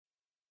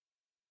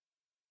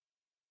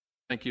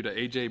Thank you to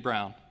A.J.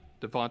 Brown,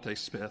 Devontae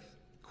Smith,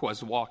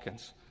 Quez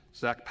Watkins,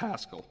 Zach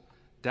Pascal,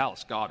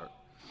 Dallas Goddard,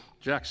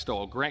 Jack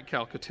Stoll, Grant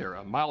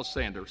Calcaterra, Miles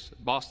Sanders,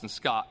 Boston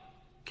Scott,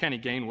 Kenny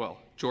Gainwell,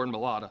 Jordan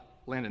Mailata,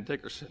 Landon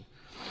Dickerson,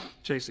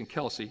 Jason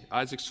Kelsey,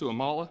 Isaac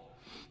Suamala,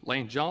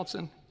 Lane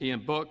Johnson, Ian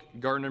Book,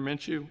 Gardner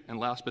Minshew, and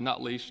last but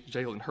not least,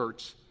 Jalen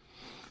Hurts.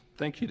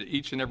 Thank you to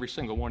each and every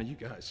single one of you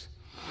guys.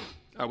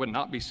 I would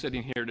not be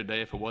sitting here today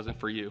if it wasn't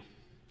for you.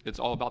 It's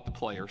all about the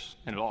players,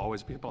 and it'll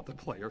always be about the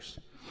players.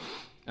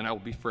 And I will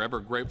be forever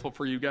grateful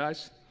for you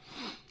guys,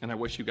 and I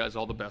wish you guys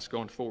all the best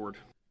going forward.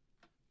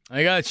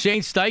 I got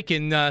Shane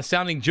Steichen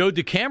sounding Joe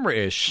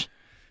DeCamara-ish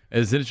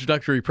as an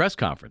introductory press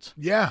conference.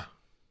 Yeah.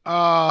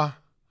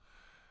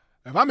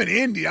 If I'm in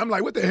Indy, I'm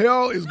like, what the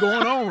hell is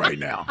going on right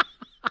now?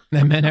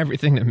 That meant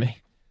everything to me.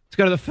 Let's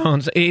go to the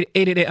phones.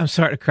 888. I'm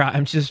sorry to cry.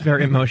 I'm just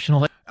very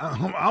emotional.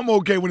 I'm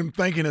okay with him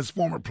thanking his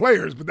former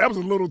players, but that was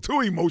a little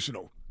too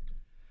emotional.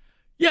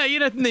 Yeah, you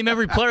didn't name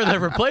every player that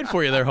ever played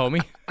for you there,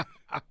 homie.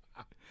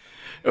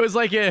 It was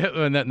like,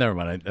 never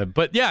mind.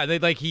 But yeah,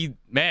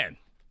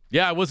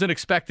 I wasn't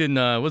expecting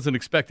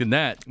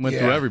that. Went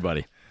through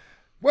everybody.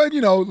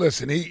 Well,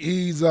 listen,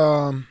 he's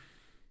very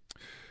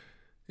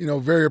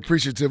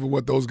appreciative of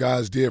what those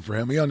guys did for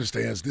him. He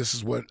understands this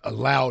is what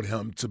allowed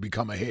him to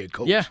become a head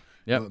coach. Yeah,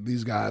 yeah.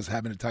 These guys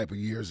having the type of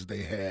years that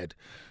they had,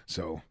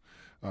 so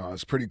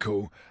it's pretty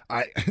cool.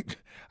 I'm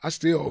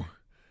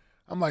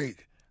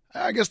like,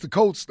 I guess the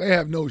Colts, they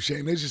have no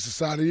shame. They just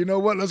decided, you know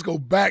what? Let's go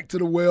back to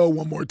the well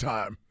one more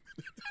time.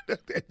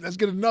 Let's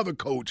get another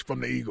coach from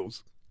the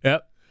Eagles.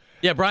 Yep.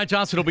 Yeah, Brian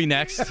Johnson will be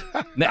next,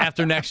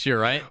 after next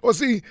year, right? Well,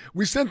 see,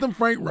 we sent them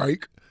Frank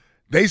Reich.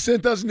 They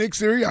sent us Nick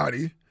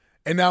Sirianni.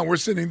 And now we're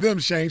sending them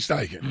Shane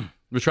Steichen.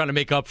 We're trying to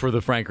make up for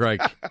the Frank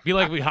Reich. I feel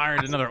like we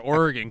hired another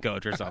Oregon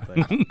coach or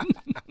something.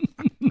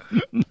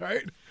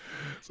 Right?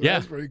 So yeah.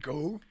 That's pretty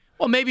cool.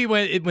 Well, maybe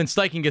when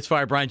Steichen gets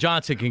fired, Brian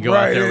Johnson can go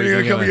out there. Right,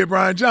 and come get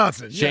Brian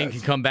Johnson. Shane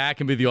can come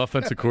back and be the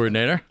offensive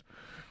coordinator.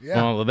 Yeah.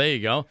 Well, there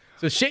you go.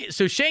 So Shane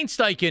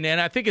Steichen,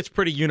 and I think it's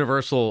pretty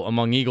universal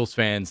among Eagles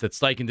fans that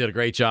Steichen did a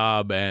great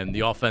job, and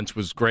the offense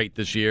was great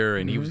this year,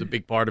 and he was a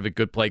big part of it,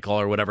 good play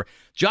caller, whatever.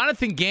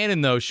 Jonathan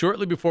Gannon, though,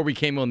 shortly before we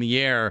came on the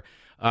air,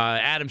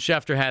 Adam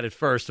Schefter had it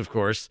first, of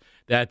course,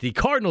 that the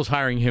Cardinals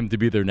hiring him to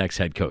be their next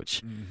head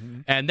coach.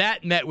 Mm-hmm. And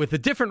that met with a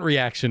different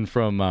reaction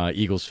from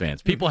Eagles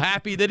fans. People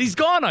happy that he's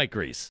gone, Ike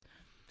Reese.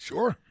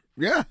 Sure.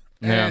 Yeah.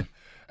 Yeah.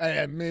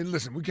 And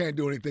listen, we can't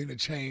do anything to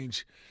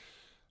change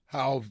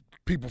how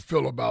people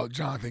feel about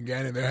Jonathan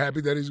Gannon. They're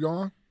happy that he's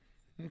gone.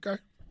 Okay.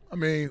 I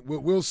mean,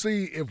 we'll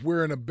see if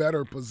we're in a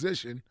better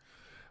position.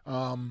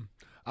 I'm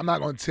not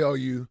going to tell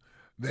you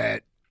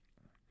that,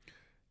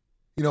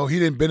 he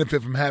didn't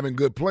benefit from having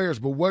good players,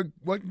 but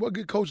what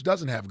good coach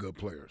doesn't have good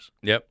players?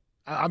 Yep.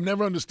 I've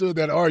never understood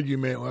that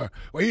argument where,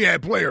 he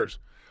had players.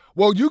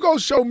 Well, you go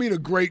show me the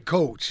great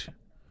coach,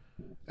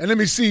 and let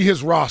me see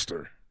his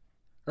roster,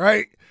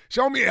 right?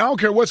 Show me, I don't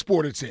care what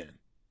sport it's in.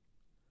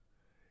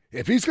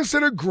 If he's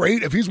considered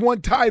great, if he's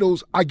won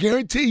titles, I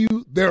guarantee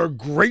you there are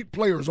great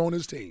players on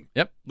his team.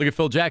 Yep. Look at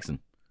Phil Jackson.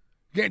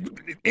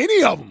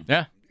 Any of them.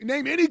 Yeah.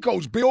 Name any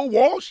coach. Bill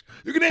Walsh.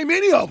 You can name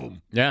any of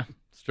them. Yeah,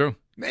 it's true.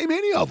 Name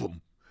any of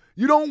them.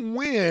 You don't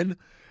win,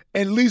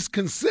 at least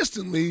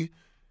consistently,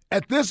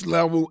 at this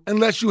level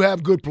unless you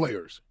have good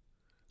players.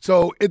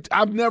 So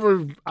I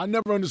never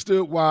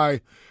understood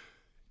why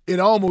it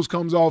almost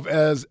comes off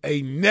as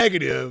a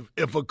negative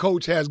if a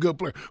coach has good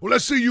players. Well,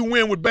 let's see you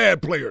win with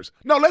bad players.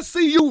 No, let's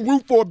see you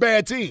root for a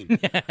bad team.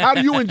 How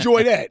do you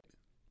enjoy that?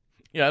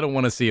 Yeah, I don't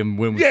want to see him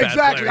win with bad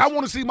exactly. players. I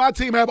want to see my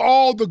team have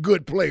all the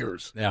good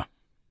players. Yeah.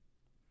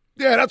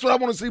 Yeah, that's what I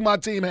want to see my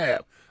team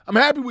have. I'm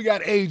happy we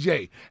got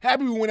AJ.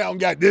 Happy we went out and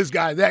got this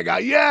guy, that guy.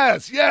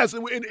 Yes.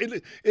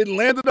 It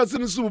landed us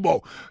in the Super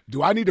Bowl.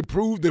 Do I need to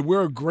prove that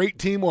we're a great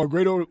team or a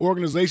great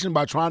organization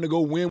by trying to go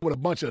win with a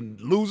bunch of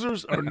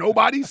losers or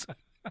nobodies?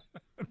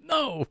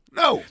 No.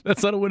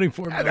 That's not a winning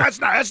formula. That's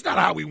not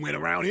how we win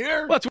around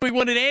here. That's what we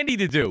wanted Andy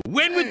to do.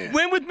 Win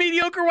with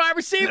mediocre wide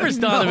receivers,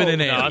 Donovan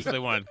and Andy. No, that's what they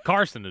wanted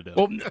Carson to do.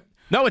 Well,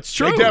 no, it's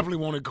true. They definitely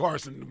wanted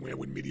Carson to win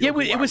with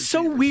mediocre it was so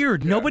receivers.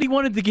 weird. Yeah. Nobody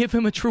wanted to give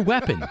him a true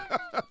weapon.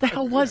 What the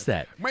hell was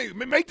that?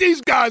 Make these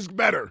guys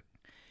better.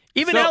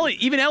 Even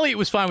Elliott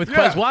was fine with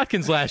Quez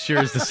Watkins last year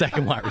as the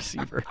second wide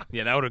receiver.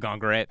 Yeah, that would have gone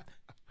great.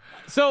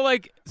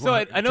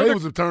 I know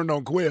tables have turned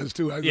on Quez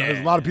too. There's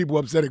a lot of people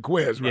upset at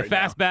Quez right now.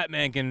 Fast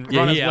Batman can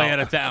run his way out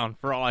of town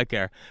for all I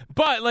care.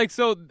 But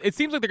it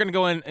seems like they're going to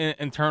go in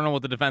internal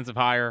with the defensive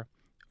hire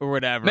or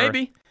whatever.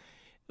 Maybe.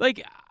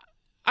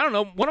 I don't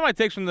know. One of my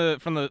takes from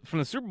the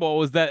Super Bowl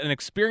was that an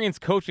experienced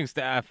coaching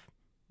staff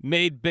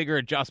made bigger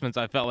adjustments,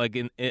 I felt like,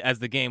 as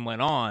the game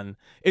went on.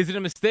 Is it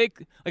a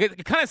mistake?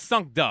 It kind of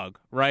sunk Doug,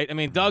 right? I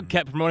mean, Doug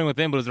kept promoting with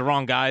him, but it was the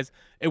wrong guys.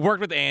 It worked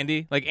with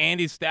Andy.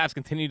 Andy's staffs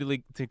continue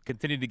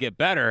to get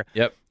better.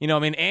 Yep.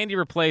 Andy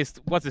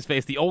replaced,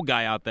 what's-his-face, the old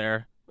guy out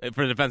there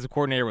for the defensive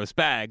coordinator with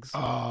Spags.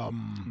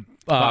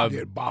 Bob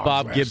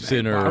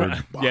Gibson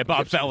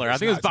Bob Feller. I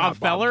think it was Bob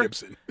Feller.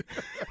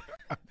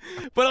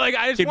 But like,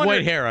 I just He had wondered,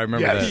 white hair. I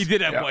remember Yes. that. He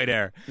did have Yep. white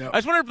hair. Yep. I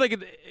just wonder if like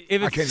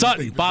if I it's can't Sutton, even think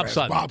of his Bob last-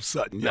 Sutton. Bob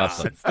Sutton. No,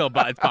 Yes. it's still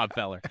it's Bob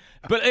Feller.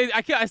 But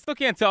I still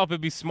can't tell if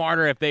it'd be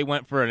smarter if they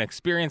went for an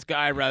experienced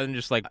guy rather than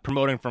just like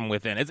promoting from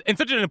within. It's in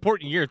such an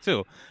important year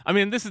too. I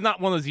mean, this is not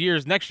one of those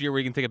years next year where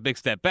you can take a big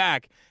step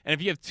back. And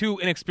if you have two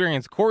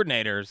inexperienced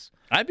coordinators,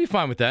 I'd be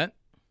fine with that.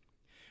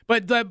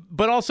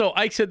 But also,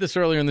 Ike said this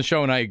earlier in the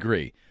show, and I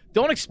agree.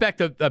 Don't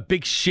expect a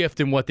big shift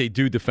in what they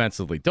do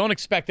defensively. Don't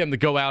expect them to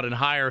go out and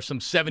hire some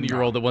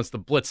 70-year-old that wants to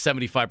blitz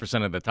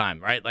 75% of the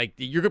time, right? Like,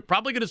 you're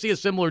probably going to see a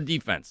similar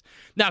defense.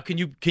 Now, can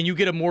you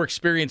get a more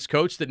experienced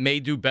coach that may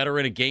do better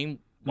in a game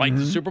like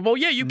the Super Bowl?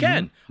 Yeah, you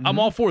can. I'm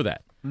all for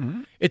that.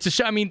 It's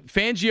a I mean,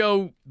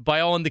 Fangio, by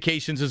all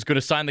indications, is going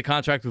to sign the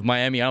contract with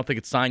Miami. I don't think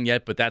it's signed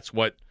yet, but that's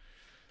what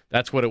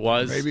it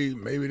was.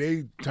 Maybe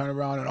they turn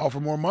around and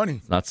offer more money.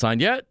 It's not signed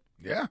yet.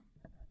 Yeah.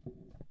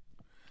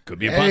 Could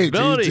be a Hey,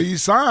 possibility. till you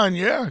sign,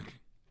 yeah.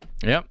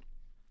 Yep.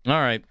 All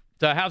right.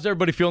 So how's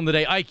everybody feeling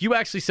today? Ike, you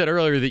actually said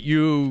earlier that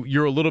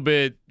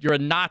you're a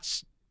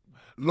notch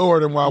Lower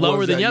than what I lower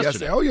was than at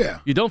yesterday. Oh, yeah.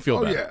 You don't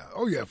feel bad. Yeah.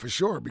 Oh, yeah, for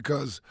sure.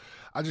 Because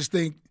I just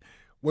think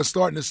what's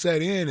starting to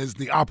set in is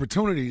the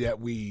opportunity that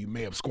we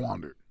may have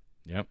squandered.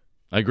 Yep.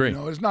 I agree. You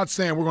know, it's not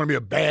saying we're going to be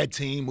a bad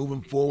team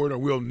moving forward or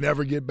we'll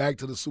never get back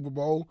to the Super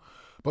Bowl.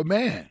 But,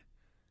 man,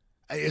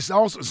 it's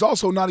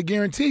also not a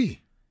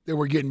guarantee that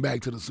we're getting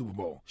back to the Super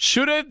Bowl.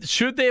 Should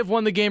they have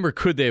won the game or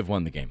could they have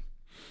won the game?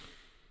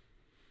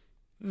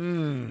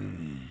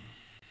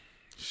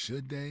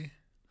 Should they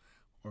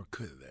or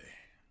could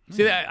they?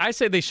 See, I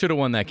say they should have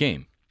won that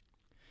game.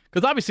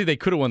 Because obviously they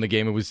could have won the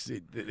game.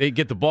 They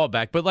get the ball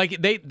back. But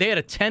like they had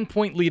a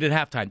 10-point lead at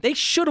halftime. They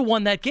should have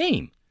won that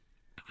game.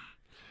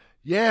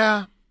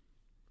 Yeah.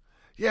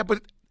 Yeah,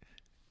 but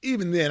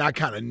even then I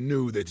kind of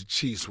knew that the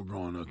Chiefs were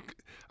going to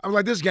 – I was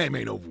like, this game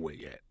ain't over with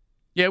yet.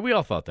 Yeah, we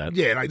all thought that.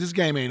 Yeah, like this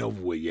game ain't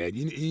over with yet.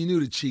 You knew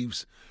the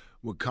Chiefs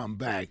would come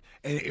back,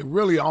 and it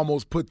really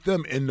almost put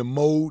them in the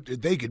mode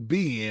that they could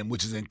be in,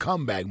 which is in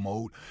comeback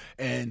mode.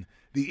 And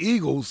the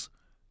Eagles,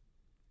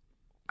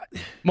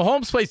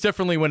 Mahomes plays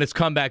differently when it's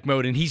comeback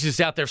mode, and he's just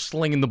out there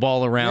slinging the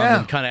ball around, Yeah.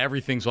 and kind of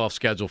everything's off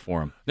schedule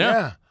for him.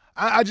 yeah,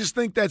 I just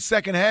think that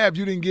second half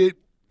you didn't get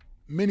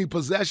many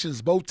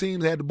possessions. Both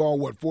teams had the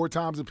ball 4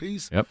 times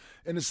apiece Yep.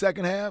 in the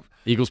second half,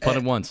 Eagles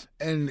punted once.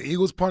 and the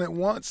Eagles punted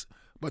once.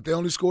 But they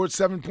only scored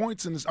 11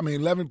 points in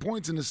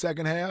the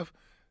second half.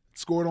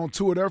 Scored on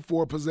 2 of their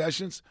 4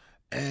 possessions,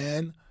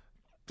 and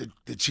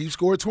the Chiefs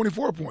scored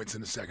 24 points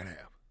in the second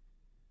half.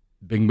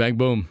 Bing, bang,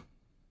 boom.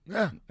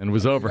 Yeah, And it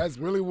was over. That's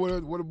really what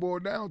it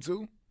boiled down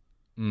to.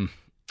 All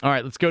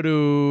right, let's go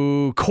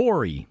to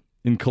Corey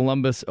in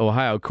Columbus,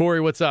 Ohio. Corey,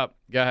 what's up?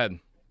 Go ahead.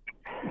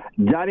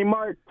 Johnny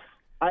Marks,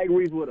 Ike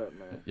Reese, what up,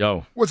 man?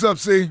 Yo. What's up,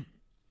 C?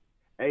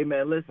 Hey,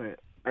 man, listen,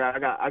 I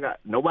got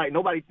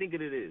nobody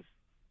thinking it is.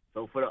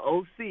 So for the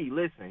OC,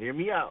 listen, hear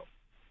me out.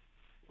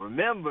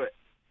 Remember,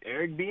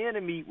 Eric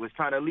Bieniemy was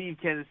trying to leave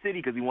Kansas City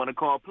because he wanted to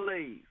call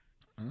plays.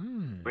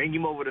 Bring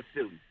him over to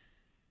Philly.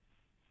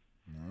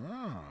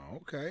 Oh,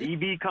 okay.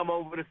 EB come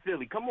over to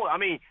Philly. Come on, I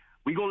mean,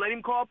 we gonna let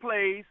him call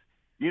plays.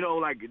 You know,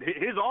 like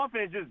his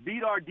offense just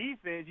beat our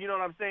defense. You know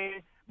what I'm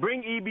saying?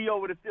 Bring EB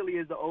over to Philly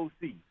as the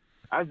OC.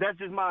 That's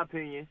just my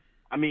opinion.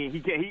 I mean,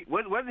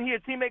 wasn't he a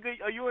teammate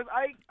of yours,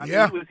 Ike? I mean,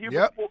 Yeah. he was here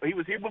Yep. before. He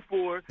was here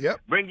before.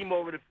 Yep. Bring him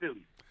over to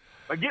Philly.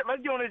 But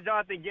let's get on this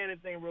Jonathan Gannon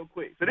thing real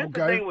quick. So this is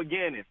the Okay. thing with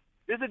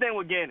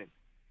Gannon.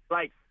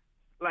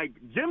 Like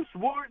Jim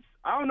Schwartz,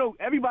 I don't know,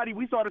 everybody,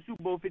 we saw the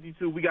Super Bowl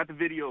 52, we got the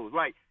videos.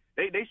 Like,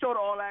 they showed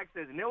all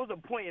access, and there was a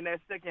point in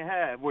that second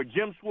half where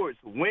Jim Schwartz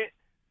went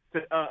to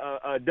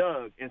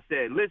Doug and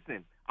said,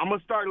 listen, I'm going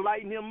to start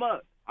lighting him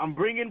up. I'm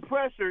bringing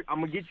pressure. I'm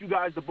going to get you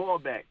guys the ball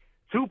back.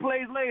 2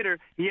 plays later,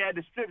 he had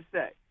the strip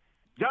sack.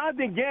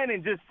 Jonathan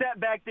Gannon just sat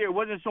back there,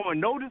 wasn't showing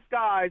no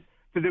disguise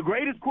to the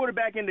greatest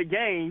quarterback in the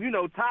game,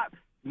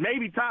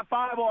 maybe top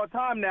 5 all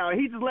time now, and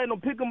he just letting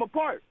them pick them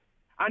apart.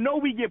 I know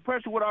we get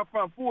pressure with our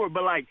front four,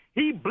 but,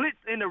 he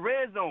blitzed in the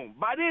red zone.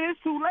 By then,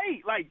 it's too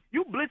late.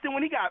 You blitzing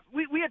when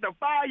we at the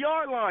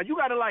 5-yard line. You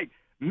got to,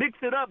 mix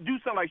it up, do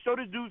something, show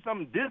this dude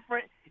something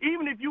different.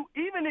 Even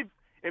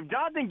if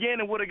Jonathan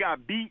Gannon would have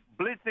got beat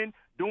blitzing,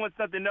 doing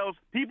something else,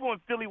 people in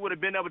Philly would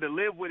have been able to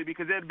live with it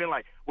because they'd have been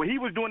he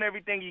was doing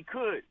everything he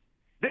could.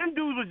 Them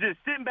dudes was just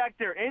sitting back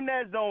there in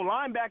that zone.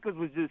 Linebackers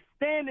was just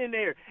standing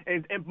there,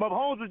 and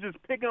Mahomes was just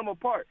picking them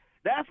apart.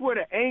 That's where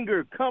the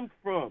anger comes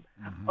from.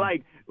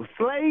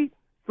 Slay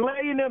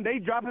and them, they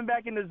dropping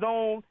back in the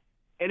zone,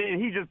 and then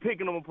he just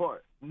picking them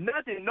apart.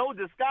 Nothing, no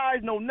disguise,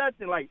 no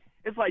nothing.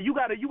 It's you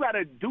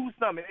gotta do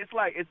something.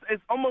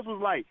 It's almost was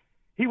like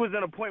he was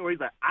in a point where he's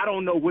like, I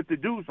don't know what to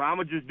do, so I'm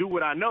gonna just do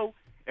what I know.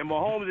 And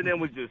Mahomes and them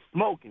was just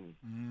smoking.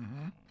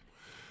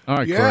 All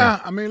right, Yeah,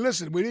 Corey. I mean,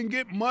 listen, we didn't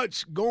get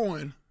much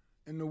going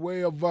in the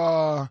way of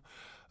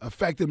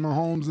affecting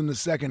Mahomes in the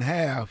second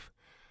half.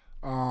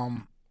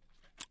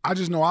 I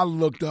just know I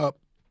looked up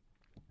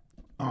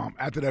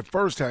after that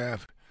first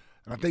half,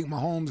 and I think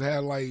Mahomes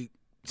had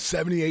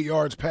 78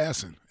 yards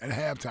passing at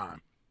halftime.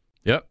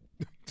 Yep.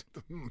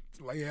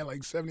 He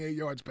had 78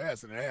 yards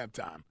passing at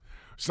halftime,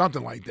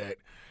 something like that.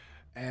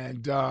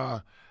 And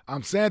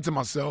I'm saying to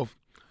myself,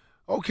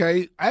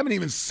 okay, I haven't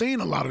even seen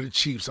a lot of the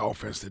Chiefs'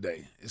 offense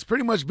today. It's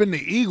pretty much been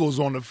the Eagles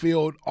on the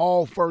field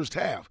all first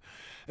half.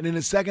 And in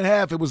the second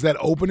half, it was that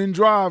opening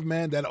drive,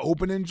 man, that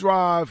opening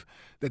drive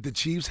that the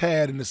Chiefs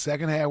had in the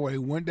second half where they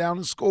went down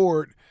and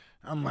scored.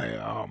 I'm like,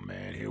 oh,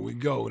 man, here we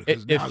go.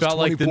 It felt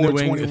like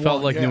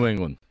New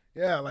England.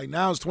 Yeah, like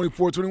now it's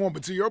 24-21.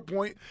 But to your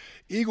point,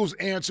 Eagles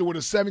answer with a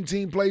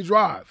 17-play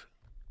drive.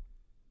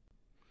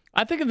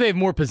 I think if they have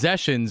more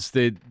possessions,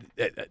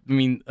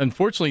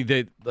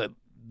 unfortunately,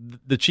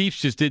 the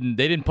Chiefs just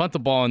didn't punt the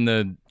ball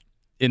in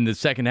the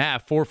second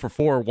half. 4 for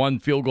 4, 1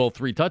 field goal,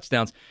 3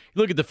 touchdowns.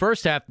 You look at the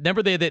first half.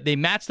 Remember, they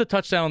matched the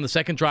touchdown on the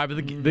second drive of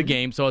the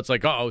game, so it's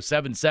like,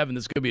 7-7. This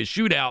is going to be a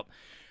shootout.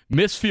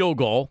 Missed field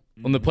goal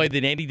on the play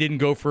that Andy didn't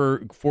go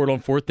for it on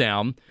fourth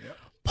down. Yep.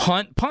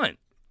 Punt.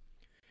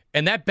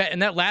 And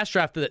that last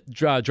drive of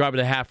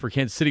the half for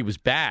Kansas City was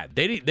bad.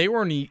 They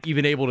weren't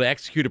even able to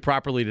execute it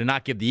properly to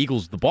not give the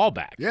Eagles the ball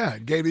back. Yeah,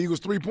 it gave the Eagles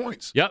 3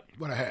 points. Yep.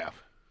 What a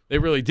half. They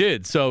really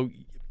did. So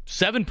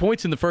 7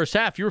 points in the first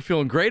half. You were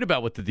feeling great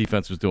about what the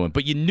defense was doing,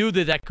 but you knew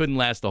that couldn't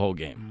last the whole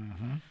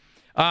game.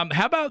 Mm-hmm.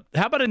 How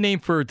about a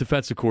name for a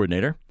defensive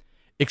coordinator?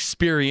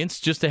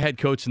 Experience, just a head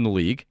coach in the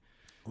league.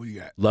 Who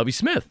you got? Lovie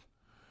Smith.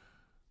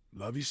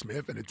 Lovie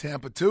Smith in the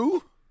Tampa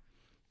 2?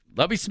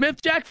 Lovie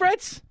Smith, Jack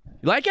Fritz?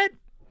 You like it?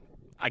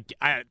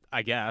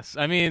 I guess.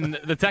 I mean,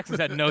 the Texans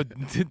had no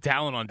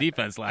talent on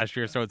defense last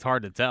year, so it's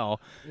hard to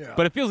tell. Yeah.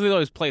 But it feels like they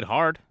always played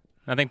hard.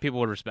 I think people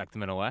would respect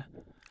them in a way.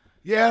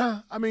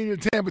 Yeah, I mean, in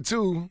Tampa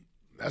 2,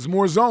 that's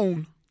more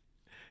zone.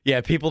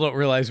 Yeah, people don't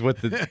realize what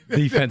the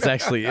defense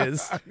actually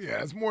is.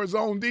 Yeah, it's more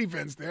zone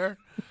defense there.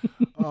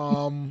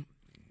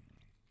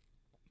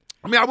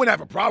 I mean, I wouldn't have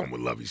a problem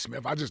with Lovie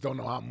Smith. I just don't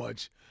know how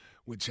much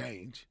would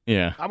change.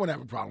 Yeah. I wouldn't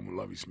have a problem with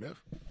Lovie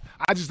Smith.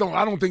 I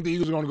don't think the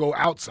Eagles are going to go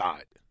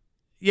outside.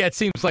 Yeah, it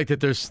seems like that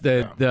there's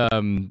the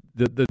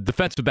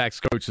defensive backs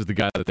coach is the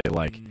guy that they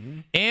like. Mm-hmm.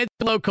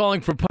 Angelo calling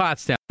from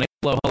Pottstown.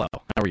 Angelo, hello.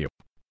 How are you?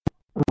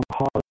 I'm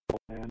horrible,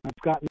 man.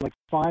 I've gotten like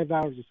 5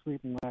 hours of sleep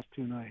in the last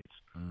 2 nights.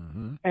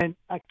 Mm-hmm. And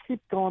I keep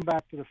going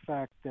back to the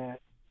fact that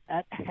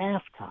at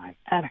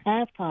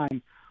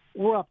halftime,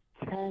 we're up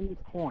 10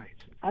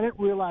 points. I didn't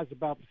realize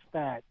about the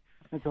stat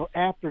until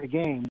after the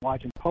game,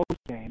 watching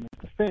post-game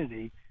in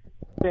Xfinity,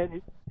 that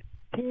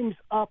teams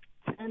up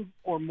 10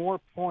 or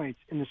more points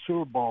in the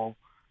Super Bowl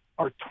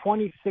are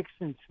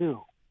 26-2.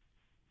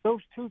 Those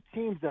 2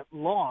 teams that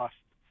lost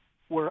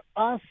were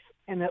us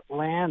and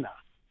Atlanta.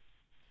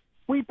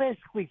 We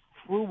basically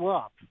threw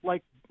up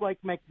like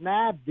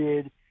McNabb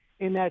did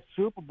in that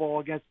Super Bowl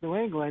against New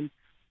England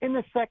in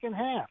the second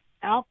half.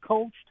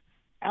 Outcoached,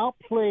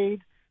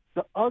 outplayed.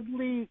 The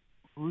ugly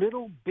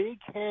little big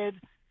head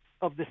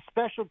of the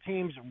special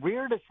teams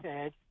reared his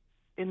head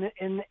in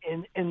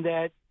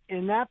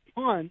that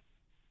punt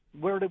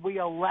where we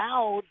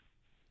allowed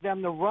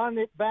them to run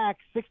it back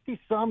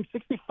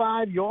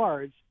 65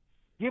 yards,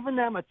 giving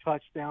them a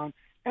touchdown.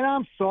 And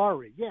I'm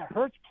sorry. Yeah,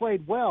 Hurts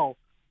played well,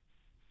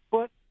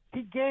 but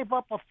he gave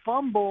up a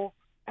fumble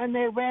and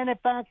they ran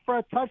it back for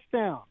a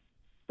touchdown.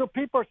 So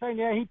people are saying,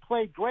 yeah, he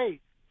played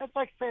great. That's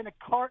like saying a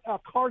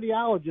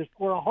cardiologist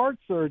or a heart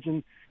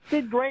surgeon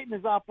did great in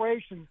his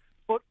operation,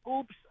 but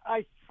oops,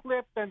 I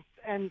slipped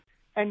and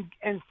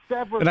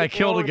severed. And I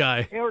killed a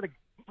guy.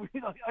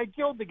 I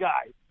killed the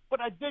guy, but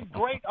I did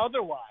great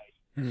otherwise.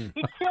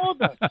 He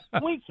killed us.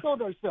 We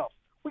killed ourselves.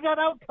 We got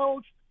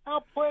outcoached,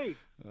 outplayed.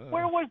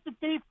 Where was the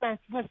defense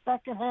in the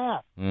second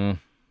half?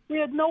 We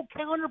had no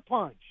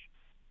counterpunch.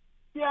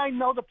 Yeah, I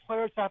know the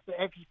players have to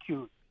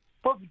execute,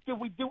 but did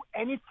we do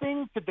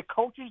anything? Did the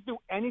coaches do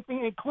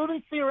anything,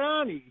 including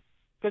Sirianni?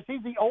 Because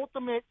he's the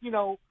ultimate,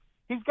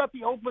 he's got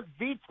the ultimate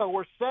veto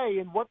or say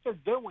in what they're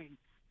doing.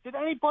 Did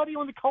anybody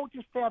on the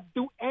coaching staff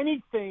do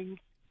anything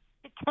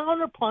to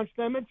counterpunch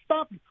them and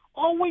stop them?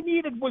 All we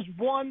needed was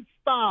one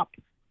stop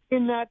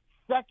in that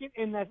second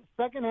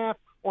half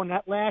on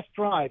that last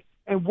drive.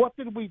 And what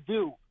did we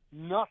do?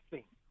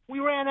 Nothing. We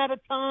ran out of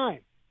time.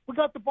 We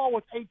got the ball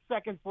with 8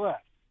 seconds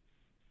left.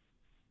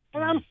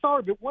 And I'm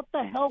sorry, but what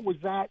the hell was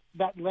that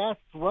last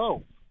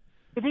throw?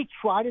 Did he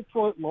try to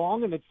throw it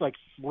long and it's like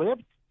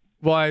slipped?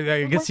 Well,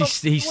 I guess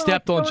he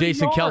stepped on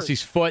Jason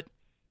Kelce's foot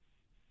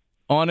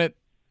on it.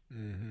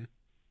 Mm-hmm.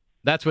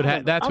 That's what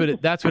happened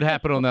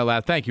on that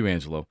last. Thank you,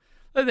 Angelo.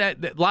 A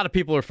lot of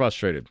people are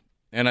frustrated,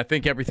 and I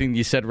think everything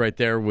you said right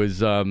there was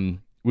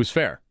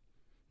fair.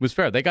 Was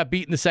fair. They got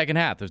beat in the second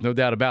half. There's no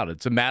doubt about it.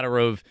 It's a matter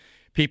of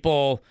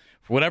people,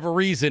 for whatever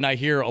reason, I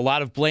hear a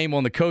lot of blame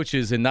on the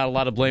coaches and not a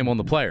lot of blame on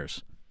the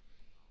players.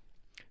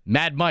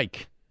 Mad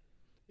Mike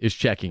is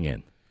checking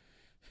in.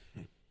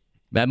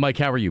 Mad Mike,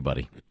 how are you,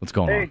 buddy? What's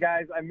going on? Hey,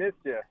 guys, I missed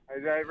you.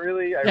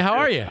 How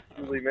are you?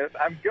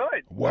 I'm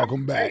good.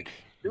 Welcome back.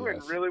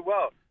 Doing really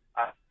well.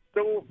 I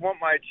still want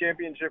my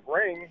championship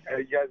ring.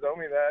 You guys owe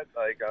me that.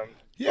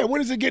 Yeah, when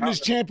is it getting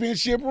his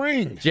championship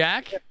ring?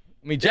 Jack?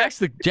 I mean, Jack's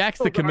the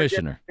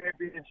commissioner.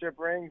 Championship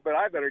ring, but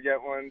I better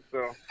get one.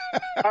 So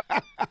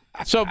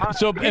So,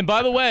 and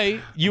by the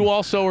way, you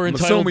also are I'm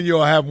entitled. assuming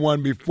you'll have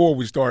one before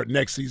we start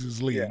next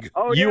season's league.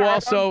 Oh, You yeah,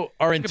 also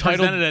are entitled.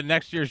 Presented at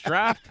next year's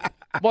draft.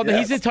 Well,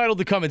 he's entitled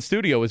to come in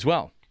studio as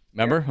well.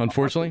 Remember,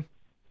 unfortunately.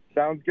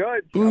 Sounds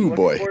good. Ooh, I'm looking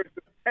boy. forward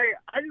to- Hey,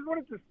 I just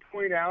wanted to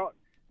point out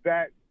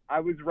that I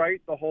was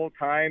right the whole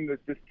time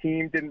that this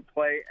team didn't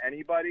play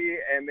anybody,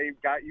 and they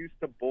got used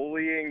to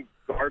bullying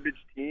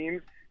garbage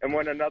teams. And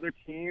when another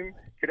team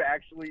could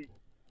actually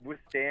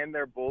withstand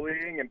their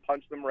bullying and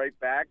punch them right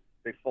back,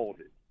 they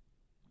folded.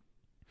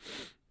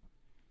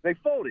 They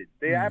folded.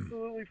 They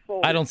absolutely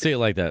folded. I don't see it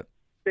like that.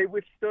 They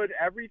withstood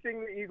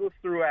everything the Eagles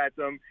threw at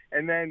them,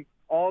 and then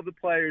all the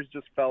players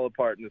just fell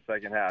apart in the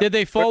second half. Did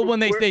they fold when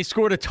Where- they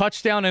scored a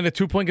touchdown and a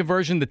 2-point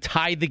conversion to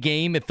tie the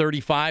game at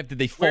 35? Did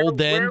they fold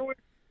then? Where was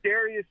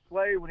Darius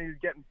Slay when he was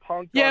getting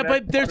punked? Yeah, on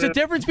but that- there's a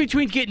difference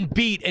between getting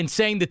beat and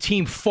saying the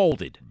team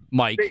folded,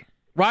 Mike.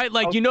 Right?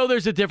 Like,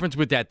 there's a difference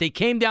with that. They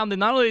came down,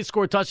 not only they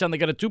scored a touchdown, they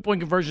got a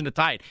 2-point conversion to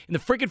tie it in the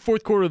freaking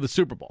fourth quarter of the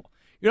Super Bowl.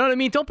 You know what I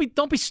mean? Don't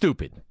be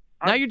stupid.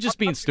 Now you're just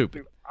being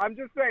stupid. I'm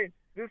just saying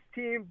this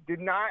team did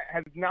not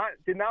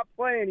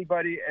play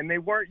anybody, and they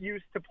weren't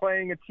used to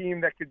playing a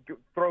team that could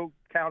throw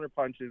counter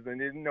punches and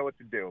didn't know what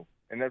to do,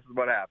 and this is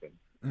what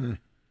happened.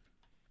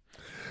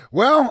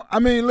 Well, I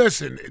mean,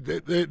 listen,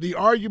 the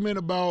argument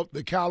about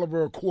the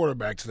caliber of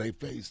quarterbacks they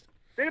faced.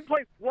 They didn't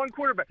play one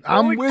quarterback. The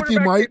I'm only with you,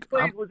 quarterback Mike. they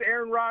played was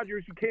Aaron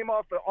Rodgers, who came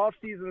off the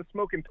offseason of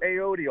smoking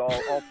peyote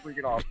all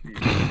freaking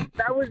offseason.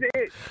 That was it.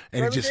 And That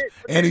he was just it.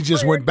 But and he they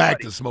just played went back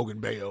everybody. to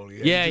smoking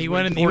peyote. Yeah, he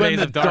went in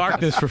the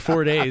darkness for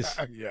 4 days.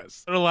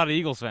 Yes. A lot of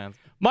Eagles fans.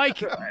 Mike,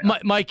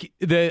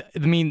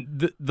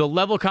 the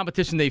level of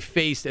competition they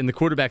faced and the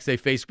quarterbacks they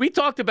faced, we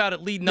talked about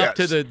it leading up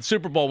to the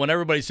Super Bowl when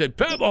everybody said,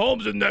 Pat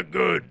Mahomes isn't that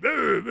good.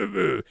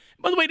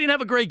 By the way, he didn't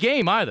have a great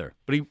game either,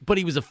 but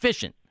he was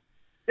efficient.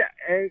 Yeah,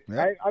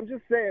 and I'm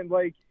just saying,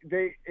 like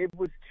it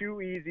was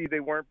too easy. They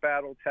weren't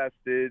battle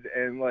tested,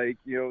 and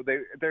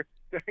they're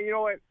you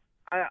know what?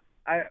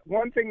 I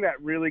one thing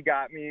that really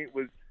got me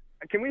was,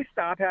 can we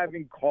stop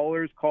having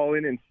callers call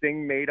in and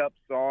sing made up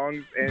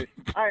songs? And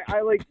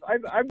I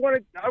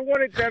wanted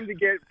them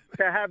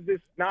to have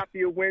this not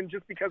be a win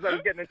just because I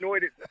was getting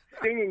annoyed at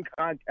singing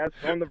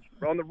contests on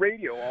the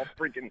radio all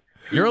freaking.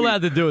 You're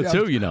allowed to do it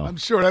too, you know. I'm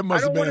sure that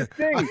must I have don't been.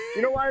 want to sing.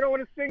 You know why I don't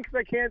want to sing? Because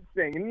I can't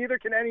sing, and neither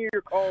can any of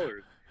your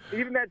callers.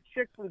 Even that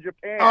chick from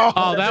Japan.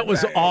 Oh, that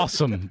was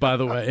awesome, by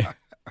the way.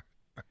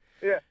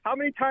 Yeah. How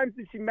many times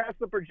did she mess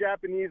up her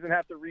Japanese and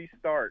have to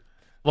restart?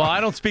 Well,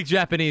 I don't speak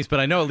Japanese, but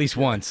I know at least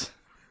once.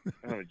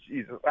 Oh,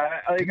 Jesus.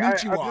 I'm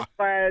just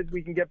glad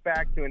we can get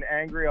back to an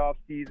angry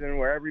off-season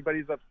where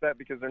everybody's upset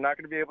because they're not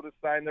going to be able to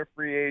sign their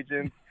free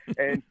agents,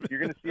 and you're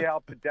going to see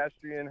how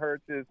pedestrian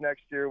Hurts is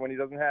next year when he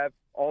doesn't have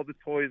all the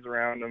toys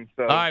around him.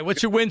 So, all right,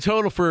 what's your win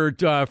total for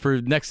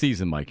next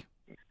season, Mike?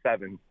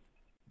 7.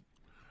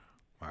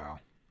 Wow.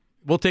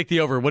 We'll take the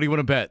over. What do you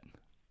want to bet?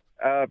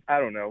 I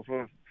don't know.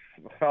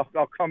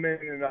 I'll come in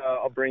and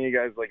I'll bring you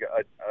guys like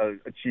a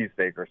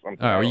cheesesteak or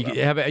something. All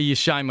right, you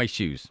shine my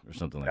shoes or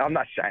something like that. I'm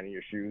not shining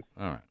your shoes.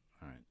 All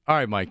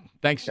right, Mike.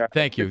 Thanks. Yeah.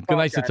 Thank you. Good,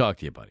 nice to talk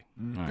to you, buddy.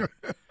 All right.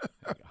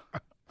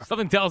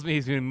 Something tells me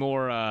he's been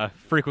more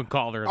frequent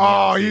caller.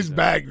 Oh, he's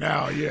back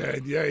now. Yeah,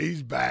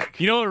 he's back.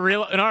 You know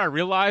what? I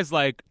realized,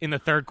 like, in the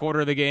third quarter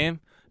of the game,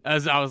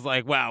 as I was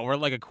like, wow, we're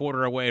like a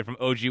quarter away from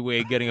OG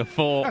Wade getting a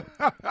full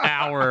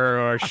hour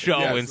or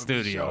show in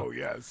studio. Show,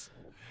 yes.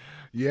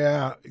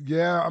 Yeah.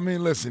 I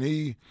mean, listen,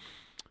 he,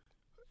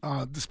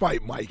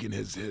 despite Mike and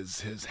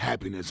his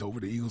happiness over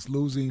the Eagles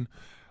losing,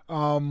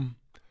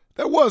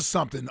 there was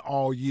something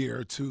all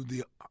year to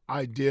the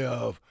idea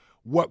of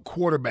what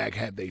quarterback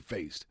had they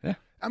faced. Yeah.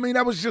 I mean,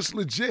 that was just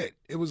legit.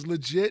 It was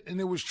legit and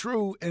it was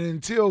true.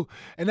 And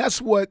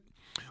that's what,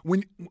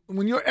 when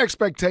your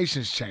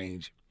expectations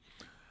change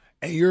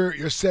and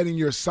you're setting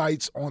your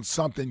sights on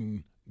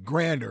something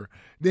grander,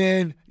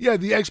 then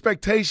the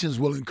expectations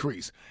will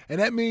increase. And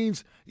that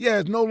means,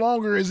 no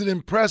longer is it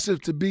impressive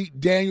to beat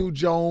Daniel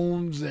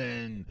Jones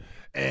and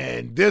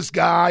this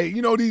guy,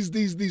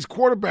 these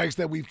quarterbacks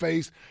that we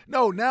face.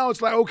 No, now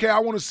it's like, okay, I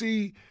want to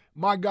see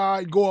my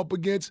guy go up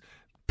against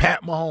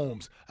Pat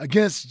Mahomes,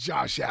 against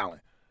Josh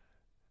Allen.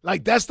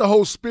 Like, that's the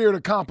whole spirit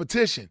of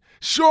competition.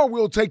 Sure,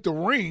 we'll take the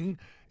ring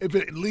if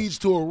it leads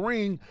to a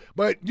ring,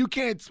 but you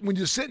can't, when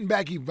you're sitting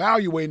back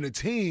evaluating the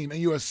team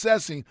and you're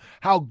assessing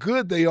how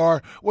good they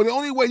are, well, the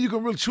only way you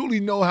can really truly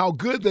know how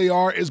good they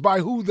are is by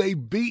who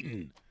they've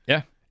beaten.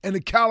 Yeah. And the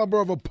caliber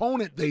of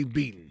opponent they've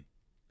beaten.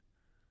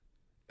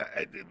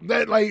 It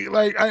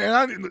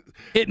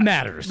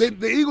matters.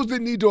 The Eagles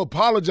didn't need to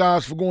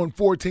apologize for going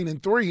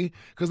 14-3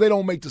 because they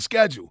don't make the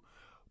schedule.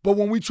 But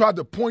when we tried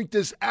to point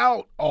this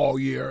out all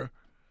year,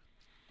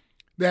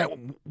 that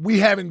we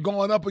haven't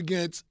gone up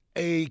against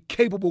a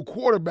capable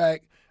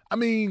quarterback, I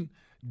mean,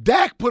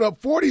 Dak put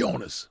up 40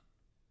 on us.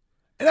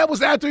 And that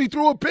was after he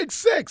threw a pick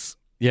 6.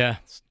 Yeah.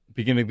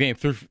 Beginning of the game.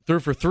 Threw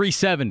for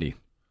 370.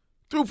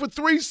 Threw for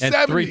 370.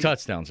 And 3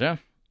 touchdowns, yeah.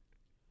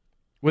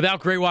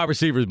 Without great wide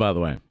receivers, by the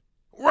way.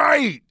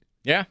 Right.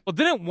 Yeah. Well,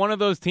 didn't one of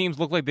those teams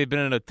look like they've been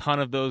in a ton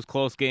of those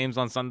close games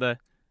on Sunday?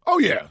 Oh,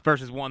 yeah.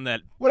 versus one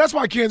that Well, that's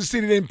why Kansas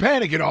City didn't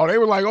panic at all. They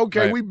were like,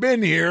 okay, Right. we've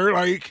been here.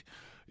 Like,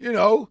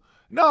 No,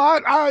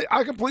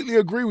 I completely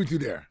agree with you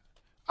there.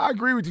 I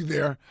agree with you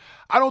there.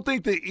 I don't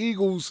think the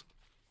Eagles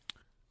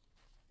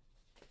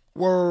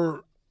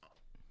were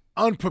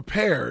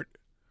unprepared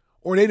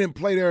or they didn't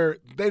play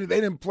they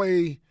didn't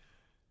play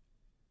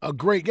a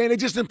great game. They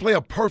just didn't play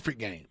a perfect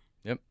game.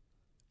 Yep.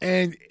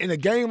 And in a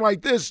game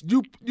like this,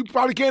 you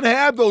probably can't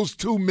have those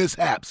two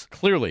mishaps.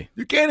 Clearly.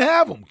 You can't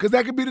have them because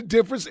that could be the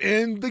difference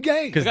in the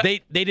game. Because they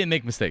didn't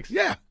make mistakes.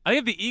 Yeah. I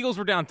think if the Eagles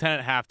were down 10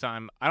 at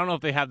halftime, I don't know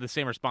if they had the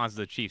same response as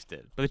the Chiefs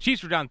did. But the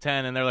Chiefs were down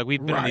 10, and they're like,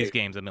 we've been in these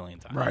games a million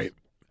times. Right.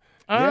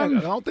 Yeah, I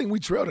don't think we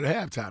trailed at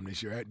halftime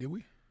this year, did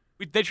we?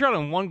 They trailed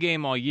in one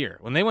game all year.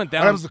 When they went Oh,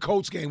 down, that was the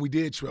Colts game. We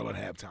did trail at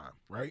halftime,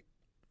 right?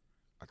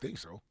 I think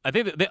so. I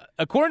think that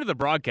according to the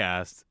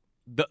broadcast,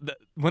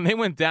 when they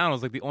went down, it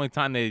was like the only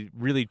time they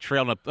really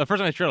trailed. The first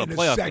time they trailed In a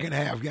the playoff second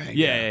game. half game.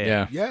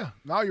 Yeah. Yeah.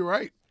 No, you're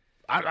right.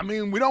 I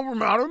mean, we don't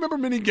remember. I don't remember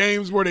many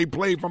games where they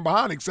played from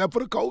behind except for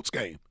the Colts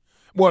game.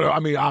 Well, I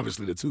mean,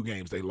 obviously the two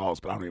games they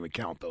lost, but I don't even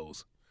count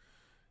those.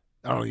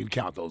 I don't even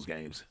count those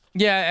games.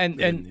 Yeah, and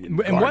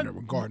Gardner, what?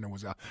 when Gardner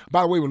was out.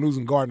 By the way, we're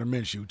losing Gardner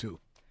Minshew too.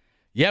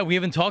 Yeah, we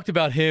haven't talked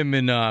about him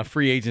in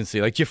free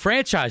agency. Like, you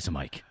franchise him,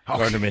 Mike.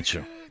 Gardner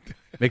Minshew.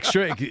 Make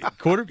sure you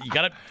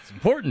got it. It's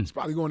important. He's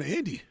probably going to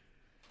Indy.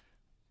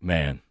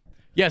 Man.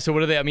 Yeah, so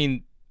what are they? I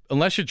mean,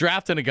 unless you're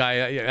drafting a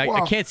guy,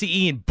 I can't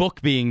see Ian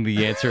Book being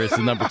the answer as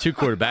the number 2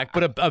 quarterback,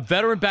 but a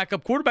veteran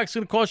backup quarterback's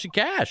going to cost you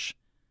cash.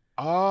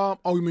 Oh,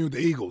 you mean with the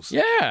Eagles?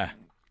 Yeah.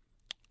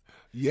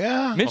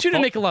 Yeah. Minshew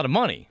didn't make a lot of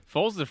money.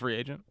 Foles is a free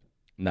agent.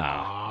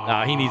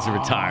 No, he needs to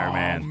retire,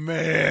 man. Oh,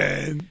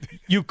 man.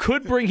 You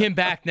could bring him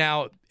back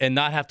now and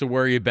not have to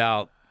worry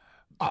about.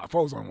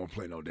 Foles don't want to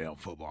play no damn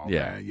football,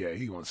 Yeah. man. Yeah,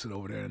 he want to sit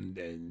over there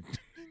and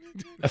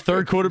A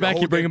third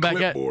quarterback, you bring him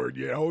back at? clipboard.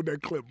 Yeah, hold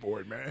that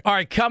clipboard, man. All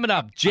right, coming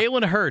up,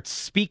 Jalen Hurts,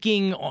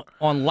 speaking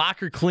on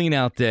Locker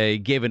Cleanout Day,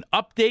 gave an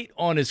update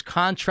on his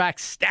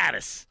contract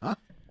status. Huh?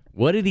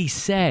 What did he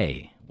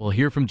say? We'll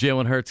hear from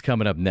Jalen Hurts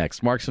coming up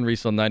next. Marks and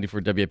Reese on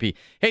 94 WIP.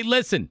 Hey,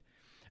 listen,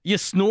 you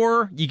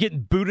snore, you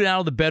get booted out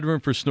of the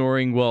bedroom for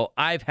snoring. Well,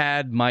 I've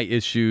had my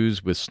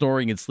issues with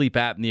snoring and sleep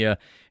apnea,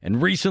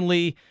 and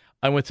recently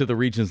I went to the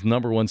region's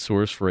 #1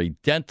 source for a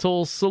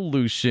dental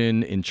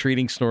solution in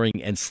treating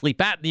snoring and sleep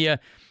apnea,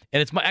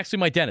 and it's actually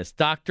my dentist,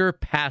 Dr.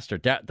 Pastor.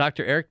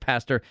 Dr. Eric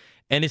Pastor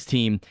and his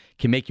team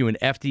can make you an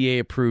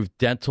FDA-approved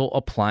dental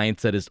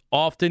appliance that is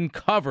often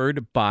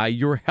covered by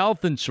your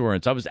health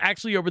insurance. I was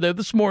actually over there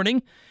this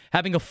morning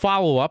having a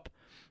follow-up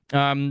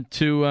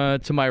to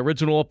my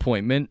original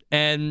appointment.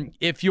 And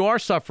if you are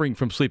suffering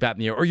from sleep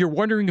apnea, or you're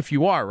wondering if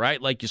you are,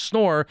 right, like you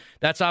snore,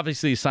 that's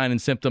obviously a sign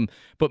and symptom.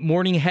 But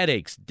morning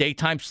headaches,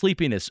 daytime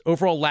sleepiness,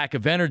 overall lack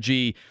of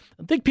energy,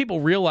 I think people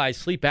realize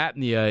sleep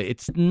apnea,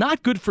 it's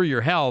not good for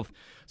your health.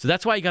 So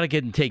that's why you got to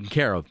get it taken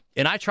care of.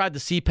 And I tried the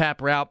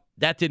CPAP route.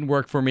 That didn't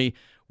work for me.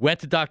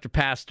 Went to Dr.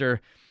 Pastor,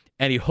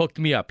 and he hooked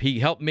me up. He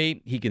helped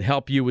me. He can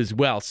help you as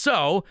well.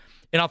 So,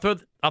 and I'll throw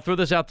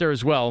this out there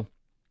as well,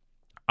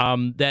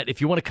 that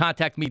if you want to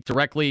contact me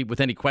directly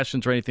with any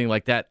questions or anything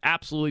like that,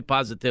 absolutely,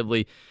 positively,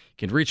 you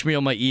can reach me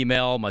on my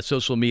email, my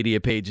social media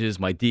pages.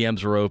 My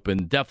DMs are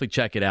open. Definitely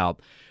check it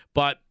out.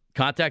 But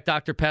contact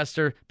Dr.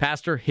 Pastor.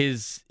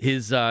 His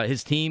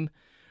team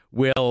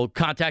will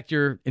contact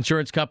your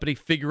insurance company,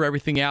 figure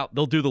everything out.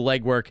 They'll do the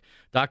legwork.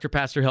 Dr.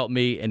 Pastor helped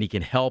me, and he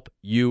can help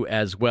you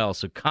as well.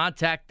 So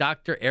contact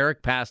Dr.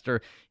 Eric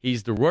Pastor.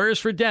 He's the Warriors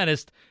for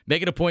Dentist.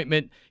 Make an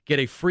appointment. Get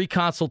a free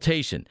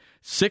consultation.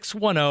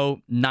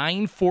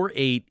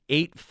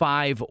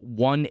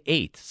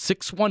 610-948-8518.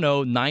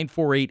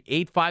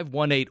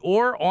 610-948-8518.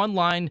 Or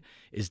online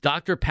is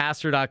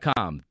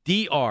drpaster.com.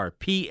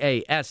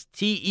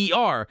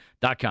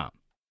 DRPASTER.com.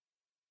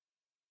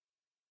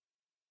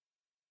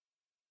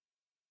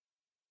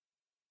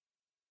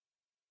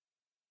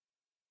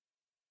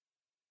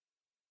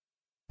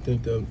 I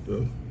think the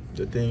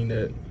thing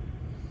that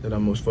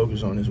I'm most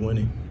focused on is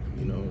winning.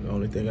 You know, the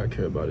only thing I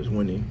care about is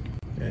winning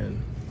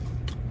and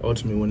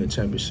ultimately winning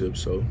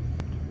championships. So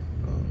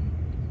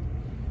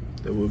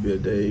there will be a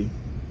day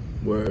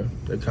where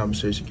that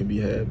conversation can be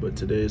had, but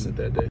today isn't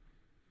that day.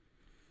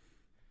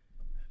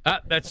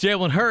 That's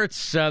Jalen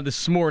Hurts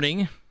this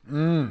morning.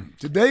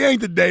 Today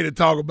ain't the day to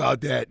talk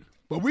about that,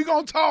 but we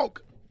going to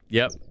talk.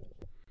 Yep.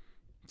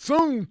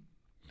 Soon.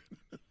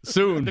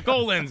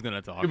 Nicole Lynn's going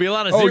to talk. There'll be a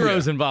lot of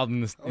zeros involved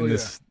in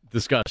this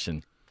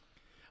discussion.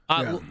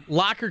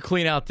 Locker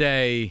Cleanout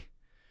Day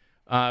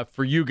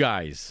for you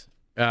guys.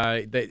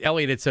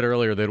 Elliot had said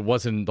earlier that it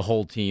wasn't the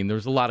whole team. There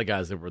was a lot of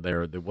guys that were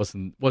there that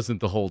wasn't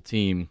the whole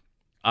team.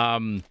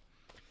 When's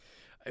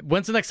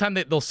the next time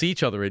that they'll see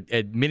each other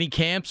at mini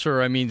camps?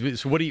 Or I mean,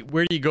 so where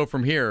do you go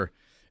from here?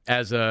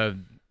 As a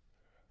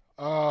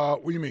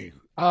what do you mean?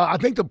 I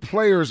think the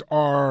players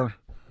are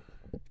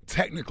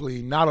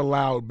technically not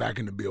allowed back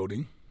in the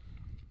building.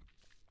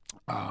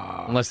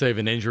 Unless they have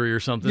an injury or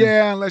something.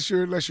 Yeah, unless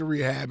you're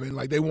rehabbing.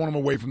 Like, they want them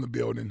away from the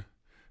building.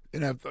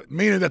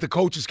 meaning that the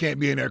coaches can't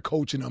be in there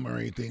coaching them or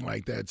anything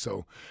like that.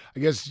 So I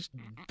guess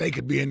they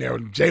could be in there.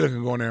 Jalen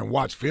can go in there and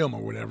watch film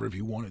or whatever if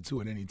he wanted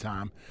to at any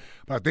time.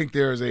 But I think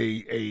there's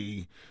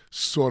a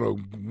sort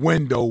of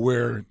window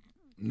where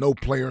no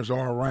players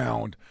are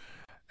around.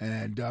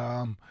 And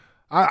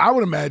I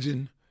would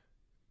imagine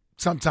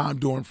sometime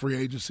during free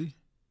agency,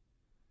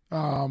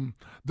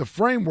 the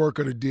framework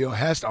of the deal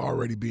has to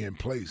already be in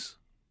place.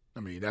 I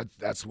mean,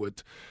 that's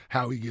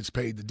how he gets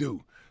paid to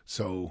do.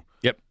 So,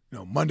 Yep.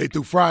 Monday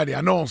through Friday.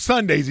 I know on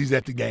Sundays he's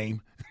at the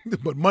game,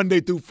 but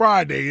Monday through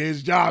Friday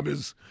his job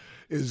is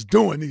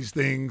doing these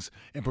things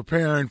and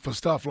preparing for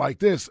stuff like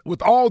this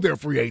with all their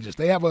free agents.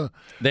 They have a lot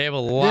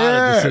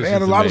of decisions. They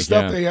have a lot of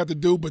stuff yeah. they have to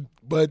do,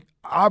 but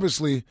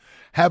obviously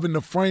having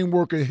the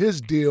framework of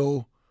his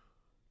deal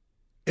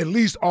at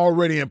least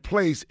already in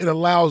place, it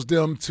allows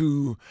them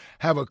to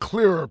have a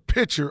clearer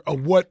picture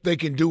of what they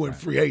can do in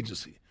free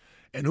agency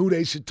and who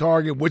they should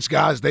target, which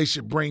guys they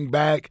should bring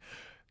back.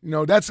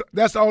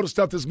 That's all the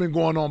stuff that's been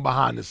going on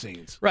behind the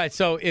scenes. Right.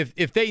 So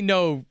if they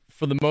know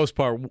for the most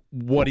part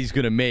what he's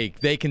going to make,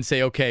 they can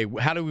say, okay,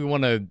 how do we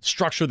want to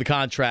structure the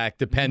contract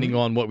depending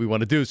on what we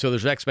want to do? So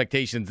there's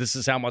expectations. This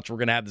is how much we're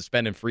going to have to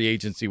spend in free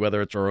agency,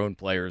 whether it's our own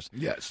players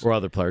or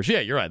other players.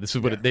 Yeah, you're right. This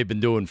is what they've been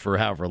doing for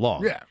however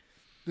long. Yeah.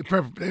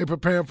 They're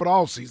preparing for the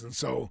offseason.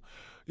 So,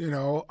 the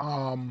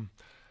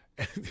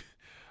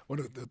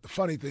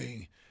funny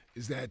thing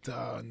is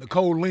that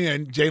Nicole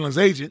Lynn, Jalen's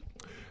agent,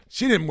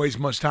 she didn't waste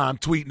much time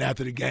tweeting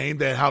after the game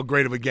that how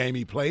great of a game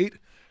he played.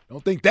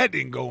 Don't think that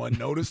didn't go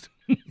unnoticed.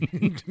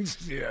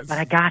 Yes. But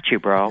I got you,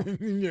 bro.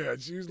 Yeah,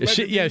 she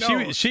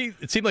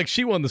it seemed like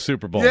she won the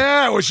Super Bowl.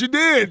 Yeah, well, she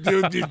did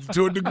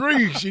to a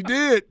degree. She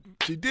did.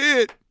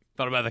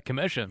 Thought about the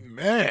commission.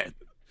 Man,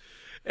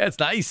 that's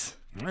nice.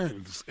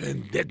 Man,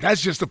 and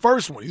that's just the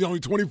first one. He's only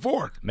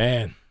 24.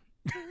 Man,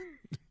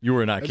 you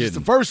were not that's kidding. Just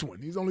the first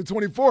one. He's only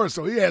 24,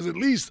 so he has at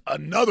least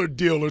another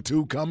deal or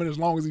two coming as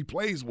long as he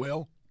plays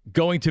well.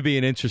 Going to be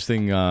an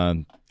interesting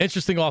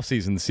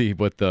offseason to see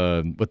what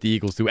the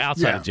Eagles do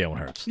outside of Jalen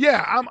Hurts.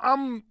 Yeah,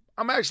 I'm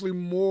actually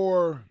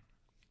more.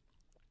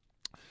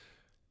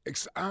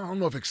 I don't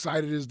know if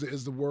excited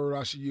is the word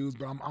I should use,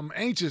 but I'm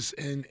anxious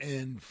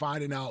in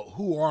finding out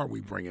who are we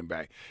bringing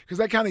back, because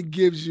that kind of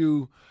gives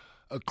you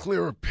a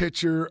clearer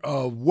picture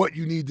of what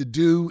you need to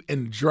do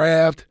in the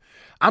draft.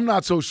 I'm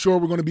not so sure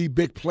we're going to be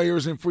big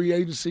players in free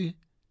agency.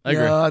 I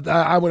agree.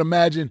 I would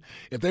imagine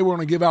if they were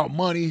going to give out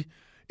money,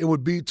 it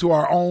would be to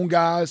our own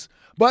guys.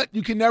 But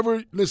you can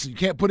never – listen, you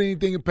can't put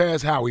anything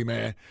past Howie,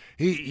 man.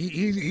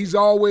 He's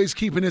always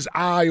keeping his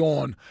eye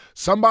on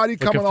somebody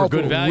coming off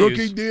a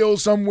rookie deal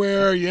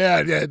somewhere,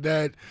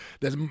 that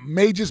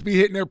may just be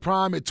hitting their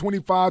prime at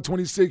 25,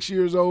 26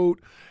 years old,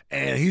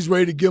 and he's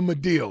ready to give them a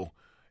deal,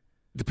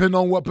 depending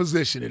on what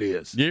position it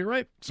is. Yeah, you're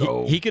right.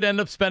 So he could end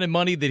up spending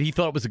money that he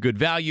thought was a good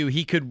value.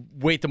 He could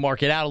wait the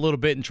market out a little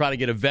bit and try to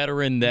get a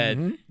veteran that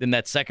in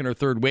that second or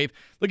third wave.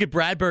 Look at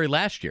Bradbury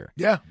last year.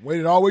 Yeah,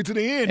 waited all the way to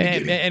the end.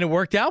 And it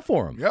worked out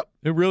for him. Yep.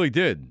 It really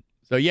did.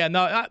 So,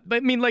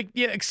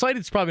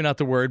 excited's probably not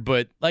the word,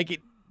 but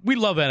we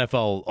love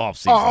NFL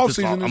offseason.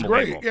 Offseason is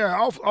great.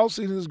 Yeah,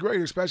 offseason is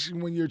great,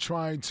 especially when you're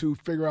trying to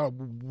figure out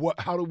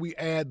how do we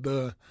add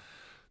the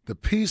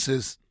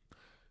pieces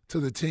to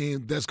the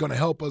team that's going to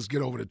help us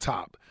get over the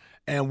top.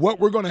 And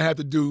what we're going to have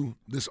to do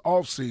this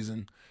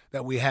offseason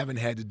that we haven't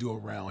had to do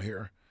around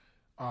here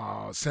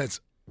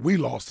since we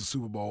lost the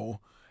Super Bowl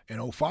in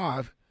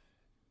 2005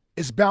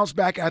 is bounce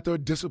back after a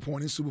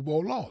disappointing Super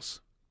Bowl loss.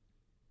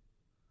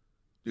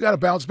 You got to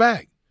bounce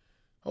back.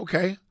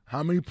 Okay,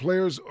 how many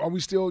players do we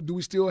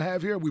still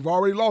have here? We've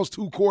already lost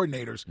 2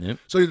 coordinators. Yep.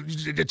 So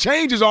the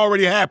change is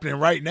already happening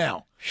right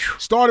now.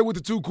 Started with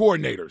the 2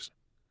 coordinators.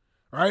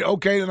 Right?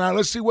 Okay, now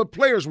let's see what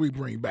players we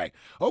bring back.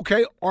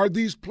 Okay, are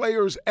these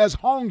players as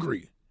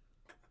hungry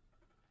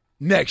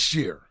next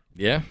year?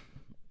 Yeah.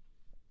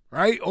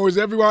 Right? Or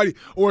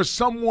is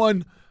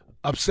someone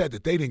upset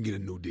that they didn't get a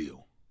new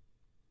deal?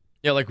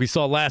 Yeah, like we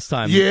saw last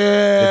time. Yeah.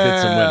 They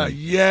did some winning.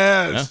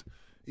 Yes. Yeah?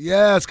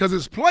 Yes, because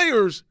as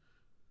players,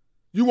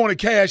 you want to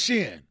cash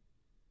in.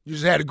 You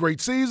just had a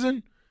great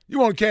season. You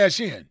want to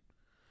cash in.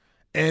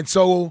 And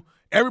so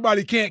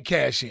everybody can't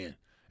cash in.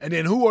 And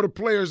then who are the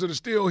players that are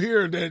still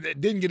here that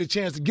didn't get a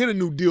chance to get a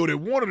new deal, that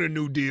wanted a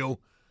new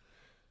deal?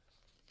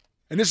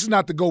 And this is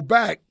not to go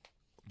back,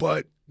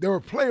 but there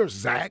were players,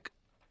 Zach,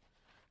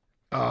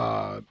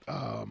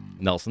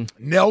 Nelson.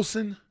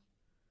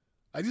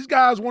 Like, these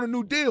guys wanted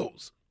new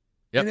deals.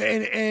 Yep.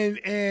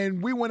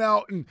 And we went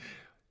out and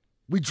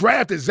we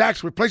drafted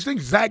Zach's replacement.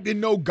 I think Zach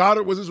didn't know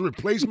Goddard was his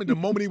replacement the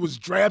moment he was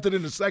drafted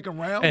in the second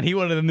round. And he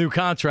wanted a new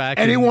contract.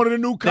 And he wanted a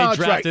new contract.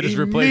 They drafted his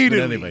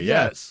replacement anyway.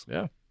 Yes.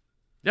 Yeah.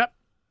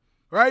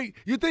 Right?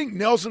 You think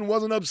Nelson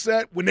wasn't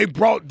upset when they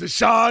brought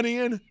Deshaun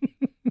in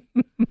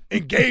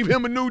and gave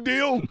him a new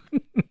deal?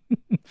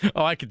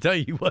 Oh, I can tell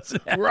you he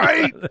wasn't.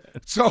 Right?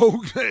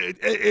 So, and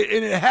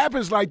it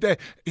happens like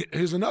that.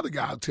 Here's another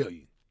guy I'll tell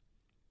you.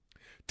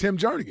 Tim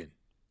Jernigan.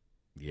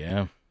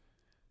 Yeah.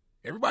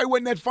 Everybody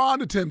wasn't that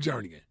fond of Tim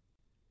Jernigan.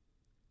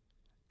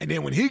 And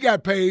then when he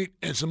got paid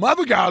and some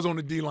other guys on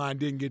the D-line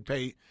didn't get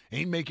paid, it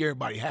ain't make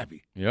everybody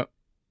happy. Yep.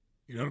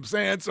 You know what I'm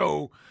saying?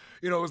 So,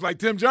 it's like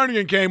Tim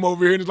Jernigan came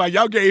over here and it's like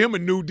y'all gave him a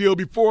new deal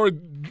before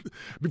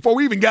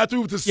we even got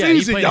through with the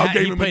season. Y'all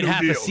gave him a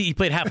new deal. He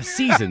played half a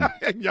season.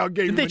 Y'all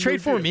gave him Did they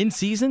trade for him in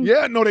season?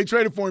 Yeah, no, they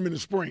traded for him in the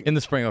spring. In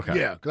the spring, okay.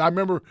 Yeah, because I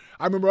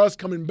remember us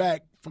coming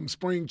back from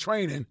spring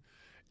training,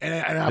 and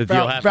I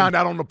found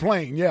out on the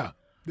plane. Yeah,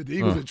 that the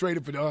Eagles had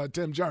traded for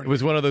Tim Jernigan. It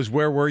was one of those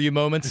 "Where were you"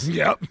 moments.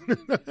 Yep.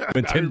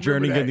 When Tim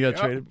Jernigan got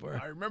traded for.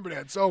 I remember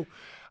that. So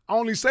I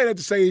only say that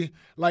to say,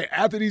 like,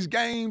 after these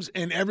games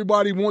and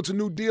everybody wants a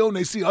new deal and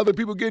they see other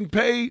people getting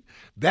paid,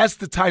 that's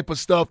the type of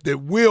stuff that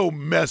will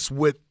mess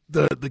with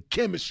the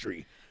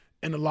chemistry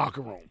in the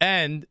locker room.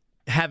 And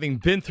having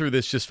been through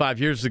this just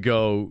 5 years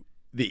ago,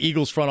 the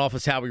Eagles front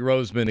office, Howie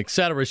Roseman, et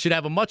cetera, should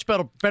have a much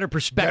better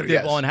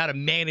perspective on how to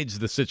manage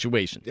the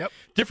situation. Yep.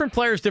 Different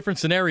players, different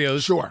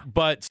scenarios. Sure.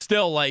 But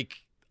still,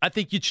 like, I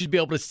think you should be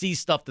able to see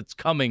stuff that's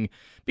coming.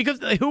 Because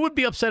who would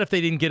be upset if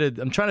they didn't get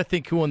I'm trying to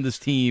think who on this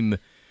team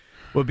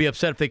would be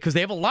upset because they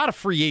have a lot of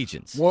free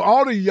agents. Well,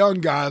 all the young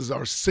guys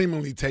are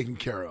seemingly taken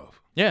care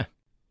of. Yeah.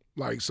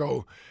 Like,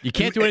 so. You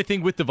can't do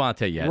anything with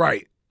Devontae yet.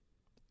 Right.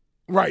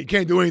 You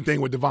can't do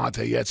anything with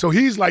Devontae yet. So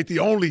he's like the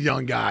only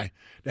young guy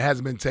that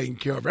hasn't been taken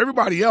care of.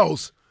 Everybody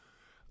else,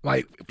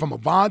 like from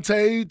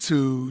Avonte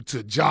to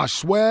Josh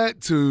Sweat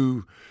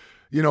to,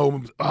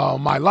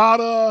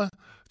 Mailata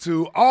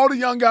to all the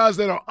young guys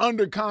that are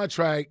under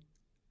contract,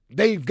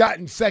 they've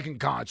gotten second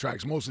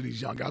contracts, most of these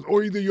young guys,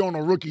 or either you're on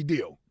a rookie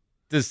deal.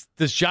 Does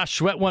Josh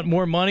Sweat want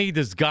more money?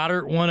 Does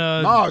Goddard want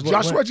to? No,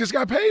 Josh Sweat just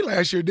got paid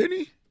last year, didn't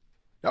he?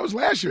 That was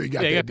last year he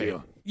got that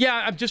deal. Yeah,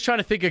 I'm just trying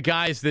to think of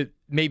guys that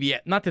maybe,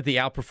 not that they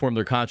outperformed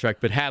their contract,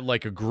 but had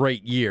like a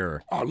great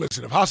year. Oh,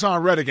 listen, if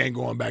Hassan Reddick ain't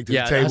going back to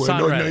the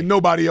table,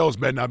 nobody else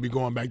better not be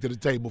going back to the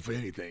table for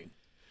anything.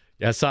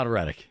 Yeah, Hassan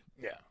Reddick.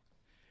 Yeah.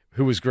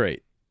 Who was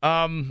great.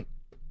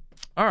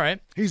 All right.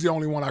 He's the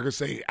only one I could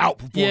say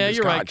outperformed his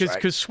contract. Right,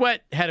 because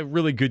Sweat had a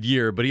really good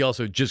year, but he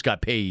also just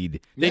got paid.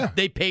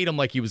 They paid him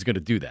like he was going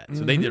to do that,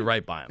 so they did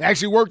right by him. It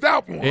actually worked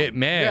out for him.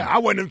 Man. Yeah, I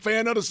wasn't a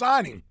fan of the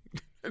signing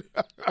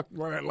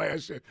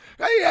last year.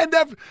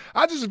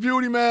 I just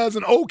viewed him as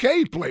an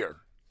okay player.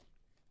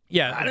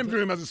 Yeah. I didn't view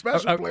him as a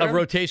special player. A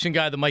rotation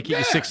guy that might get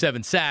you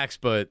 6-7 sacks,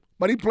 but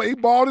he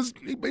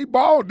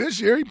balled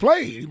this year. He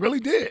played. He really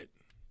did.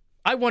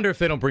 I wonder if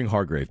they don't bring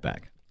Hargrave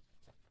back.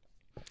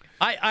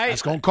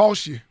 That's going to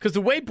cost you. Because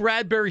the way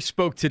Bradbury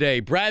spoke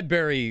today,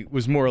 Bradbury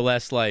was more or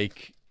less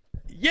like,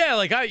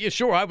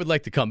 I would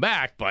like to come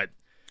back, but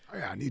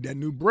I need that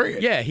new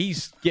bread. Yeah,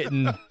 he's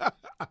getting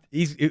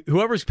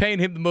whoever's paying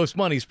him the most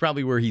money is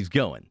probably where he's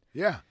going.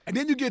 Yeah. And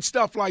then you get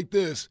stuff like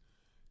this.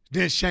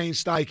 Then Shane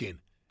Steichen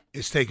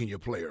is taking your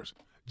players.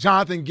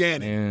 Jonathan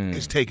Gannon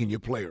is taking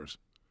your players.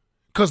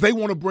 Because they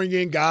want to bring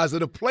in guys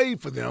that have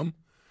played for them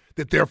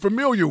that they're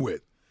familiar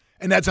with.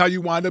 And that's how you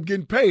wind up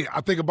getting paid.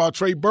 I think about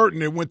Trey Burton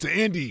that went to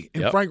Indy,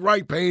 and Frank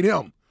Reich paid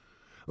him.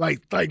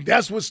 Like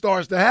that's what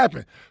starts to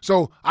happen.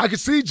 So I could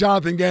see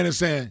Jonathan Gannon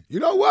saying,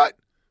 you know what?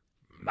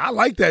 I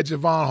like that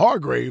Javon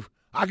Hargrave.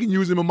 I can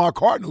use him in my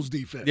Cardinals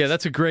defense. Yeah,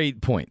 that's a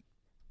great point.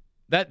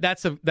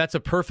 That's a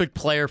perfect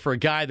player for a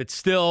guy that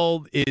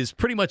still is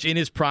pretty much in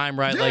his prime,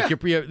 right? Yeah.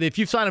 Like if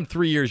you sign him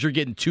 3 years, you're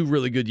getting 2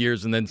 really good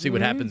years, and then see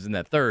what happens in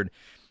that third.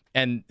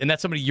 And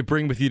that's somebody you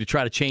bring with you to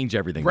try to change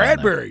everything.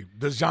 Bradbury.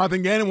 Does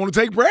Jonathan Gannon want to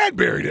take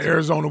Bradbury to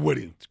Arizona with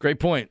him? It's a great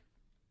point.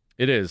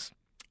 It is.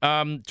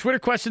 Twitter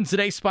questions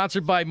today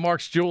sponsored by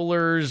Mark's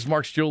Jewelers.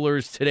 Mark's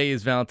Jewelers, today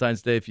is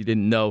Valentine's Day, if you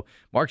didn't know.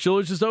 Mark's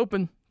Jewelers is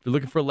open. If you're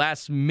looking for a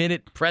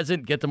last-minute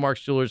present, get to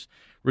Mark's Jewelers.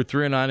 Route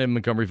 309 in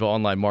Montgomeryville,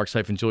 online,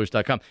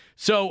 marks-jewelers.com.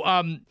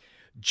 So,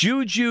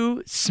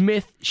 Juju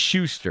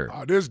Smith-Schuster.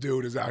 Oh, this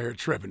dude is out here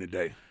tripping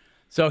today.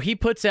 So he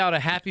puts out a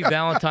Happy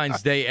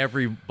Valentine's Day,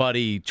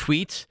 everybody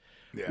tweet.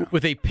 Yeah.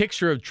 With a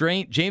picture of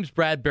James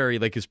Bradbury,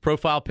 like his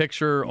profile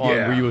picture on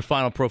where you would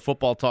find on Pro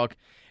Football Talk,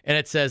 and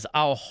it says,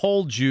 "I'll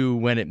hold you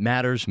when it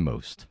matters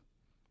most."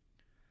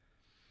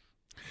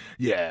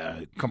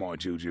 Yeah, come on,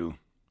 Juju.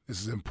 This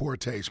is in poor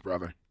taste,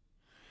 brother.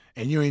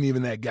 And you ain't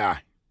even that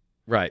guy.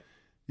 Right.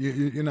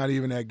 You're not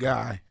even that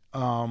guy.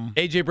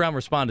 A.J. Brown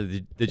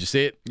responded. Did you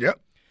see it? Yep.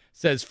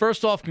 Says,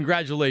 first off,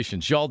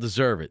 congratulations. Y'all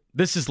deserve it.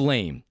 This is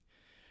lame.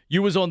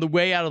 You was on the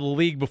way out of the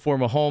league before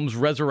Mahomes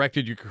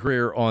resurrected your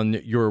career on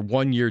your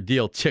 1-year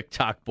deal,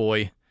 TikTok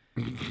boy.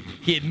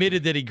 He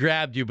admitted that he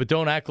grabbed you, but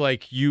don't act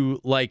like you're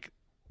like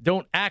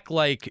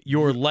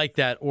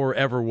that or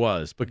ever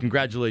was. But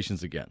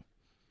congratulations again.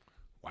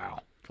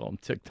 Wow. Call him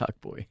TikTok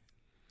boy.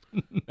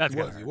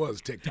 He was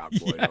TikTok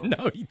boy. Yeah,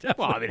 no, he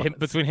definitely was.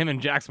 Between him and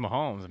Jackson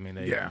Mahomes,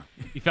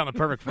 he found the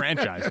perfect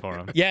franchise for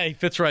him. Yeah, he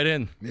fits right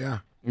in. Yeah.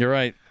 You're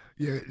right.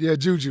 Yeah,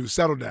 Juju,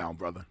 settle down,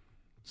 brother.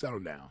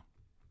 Settle down.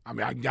 I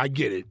mean, I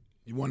get it.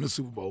 You won the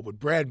Super Bowl, but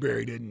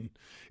Bradbury he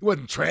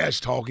wasn't trash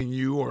talking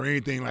you or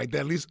anything like that.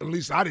 At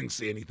least I didn't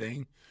see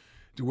anything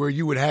to where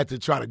you would have to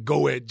try to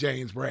go at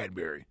James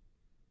Bradbury.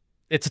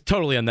 It's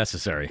totally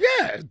unnecessary.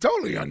 Yeah,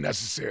 totally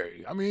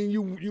unnecessary. I mean,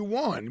 you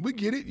won. We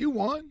get it. You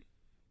won.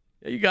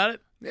 Yeah, you got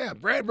it. Yeah,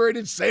 Bradbury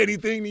didn't say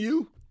anything to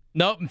you.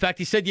 No, in fact,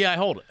 he said, "Yeah, I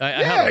hold it." I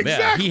Yeah, held him.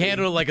 exactly. Yeah. He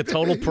handled it like a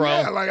total pro.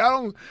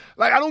 Yeah,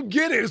 I don't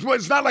get it.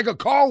 It's not like a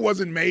call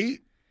wasn't made.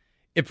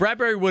 If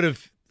Bradbury would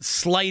have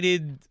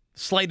slighted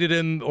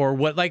him or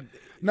what, like.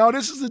 No,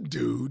 this is a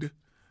dude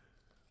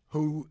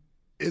who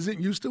isn't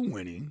used to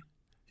winning.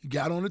 He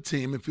got on a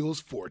team and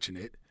feels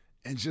fortunate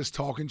and just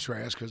talking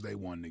trash because they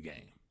won the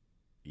game.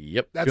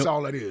 Yep. That's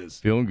all it is.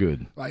 Feeling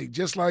good.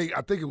 Just like,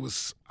 I think it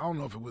was, I don't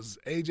know if it was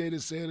AJ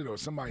that said it or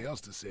somebody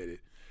else that said it.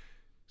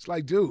 It's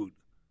like, dude,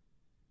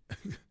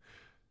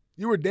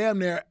 you were damn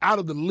near out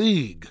of the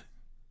league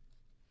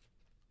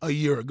a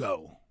year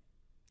ago.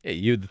 Yeah,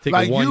 you had to take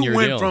a 1 year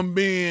deal. You went from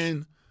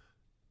being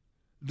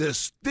the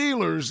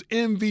Steelers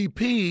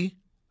MVP,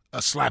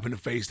 a slap in the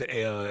face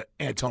to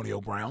Antonio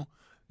Brown,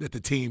 that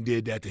the team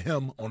did that to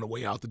him on the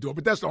way out the door.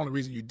 But that's the only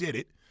reason you did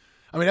it.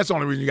 I mean, that's the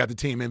only reason you got the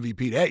team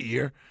MVP that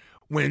year,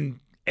 when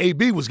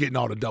AB was getting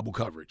all the double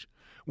coverage.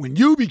 When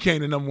you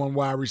became the number one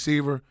wide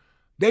receiver,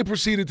 they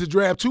proceeded to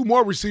draft 2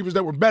 more receivers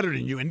that were better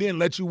than you and then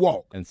let you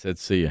walk. And said,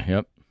 "See ya."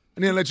 Yep.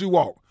 And then let you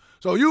walk.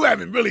 So you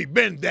haven't really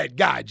been that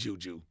guy,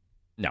 Juju.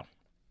 No.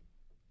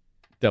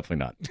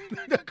 Definitely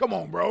not. Come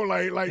on, bro.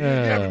 You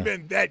haven't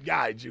been that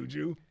guy,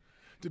 Juju,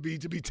 to be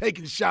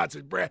taking shots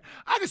at Brad.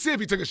 I can see if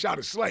he took a shot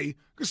at Slay,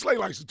 because Slay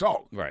likes to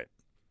talk. Right.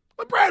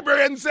 But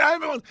Bradbury hadn't said.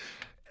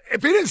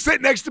 If he didn't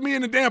sit next to me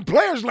in the damn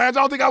players' lounge,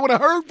 I don't think I would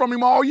have heard from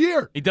him all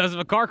year. He does have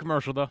a car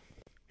commercial, though.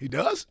 He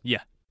does?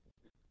 Yeah.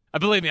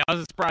 Believe me, I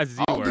was as surprised as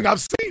you were. I don't think I've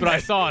seen but that. I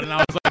saw it, and I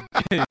was like,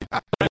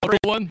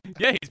 one?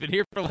 Yeah, he's been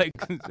here for like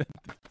 3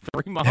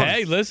 months.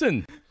 Hey,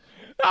 listen.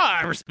 Oh,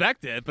 I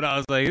respect it, but I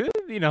was like,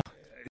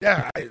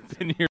 Yeah. he's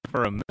been here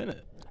for a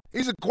minute.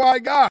 He's a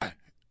quiet guy.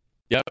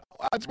 Yep.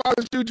 That's why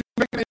this Juju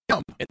making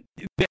him.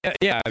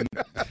 Yeah,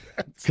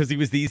 because he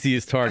was the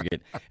easiest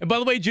target. And by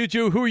the way,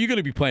 Juju, who are you going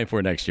to be playing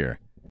for next year?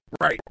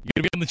 Right. You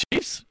going to be on the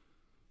Chiefs?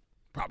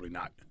 Probably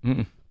not. Mm-mm.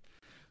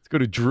 Let's go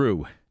to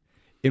Drew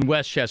in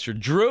Westchester.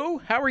 Drew,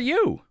 how are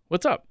you?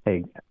 What's up?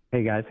 Hey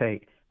guys.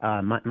 Hey,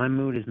 my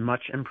mood is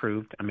much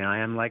improved. I mean, I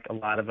am like a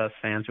lot of us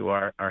fans who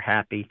are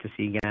happy to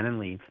see Gannon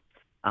leave.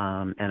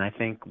 And I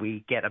think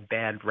we get a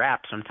bad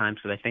rap sometimes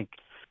because I think,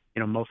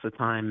 most of the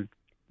time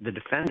the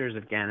defenders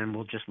of Gannon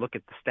will just look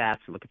at the stats,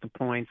 look at the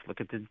points,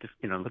 look at the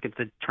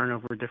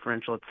turnover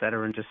differential, et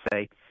cetera, and just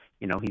say,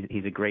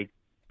 he's a great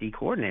D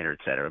coordinator, et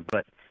cetera.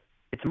 But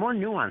it's more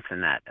nuanced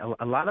than that.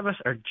 A lot of us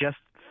are just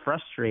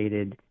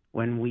frustrated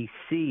when we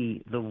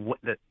see the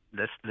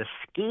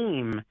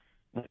scheme.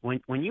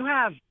 When you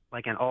have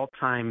like an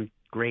all-time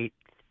great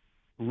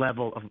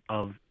level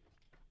of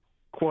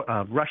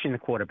rushing the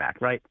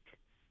quarterback, right?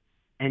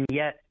 And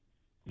yet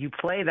you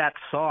play that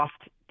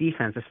soft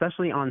defense,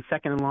 especially on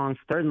second and longs,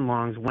 third and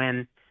longs,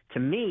 when, to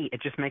me,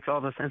 it just makes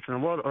all the sense in the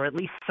world, or at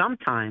least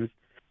sometimes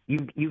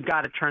you've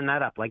got to turn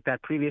that up. Like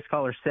that previous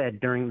caller said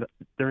during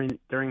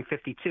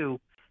 52,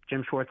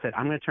 Jim Schwartz said,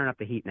 "I'm going to turn up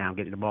the heat now,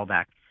 get the ball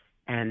back."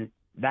 And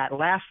that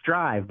last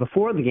drive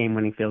before the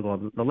game-winning field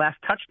goal, the last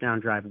touchdown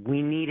drive,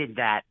 we needed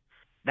that.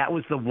 That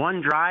was the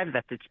one drive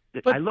that did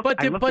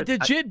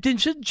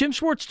Jim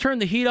Schwartz turn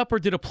the heat up, or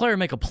did a player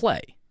make a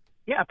play?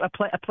 Yeah,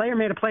 a player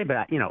made a play,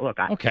 but look,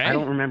 I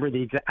don't remember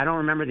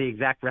the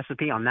exact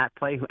recipe on that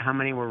play. How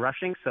many were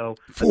rushing? So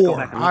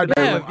 4.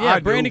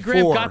 Brandon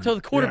Graham 4. got to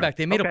the quarterback.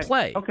 They made a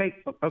play.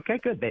 Okay,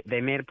 good.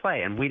 They made a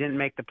play, and we didn't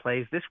make the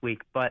plays this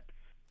week. But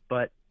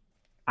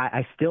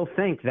I still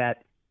think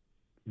that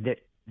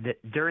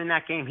during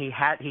that game he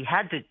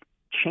had to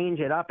change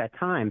it up at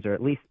times, or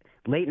at least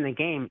late in the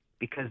game,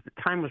 because the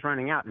time was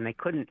running out, and they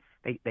couldn't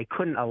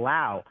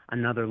allow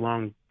another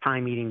long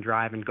time-eating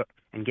drive and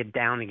get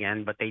down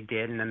again, but they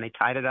did, and then they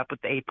tied it up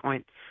with the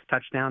 8-point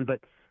touchdown.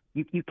 But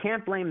you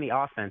can't blame the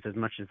offense as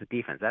much as the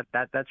defense.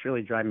 That's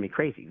really driving me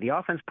crazy. The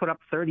offense put up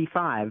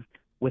 35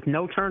 with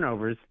no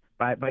turnovers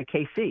by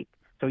KC.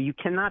 So you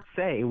cannot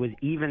say it was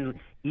even.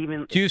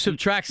 Do you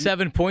subtract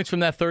 7 points from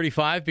that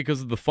 35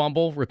 because of the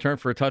fumble return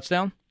for a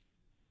touchdown?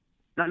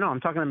 No, I'm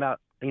talking about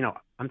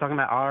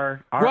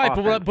our right.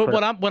 Offense.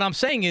 But what I'm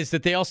saying is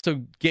that they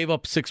also gave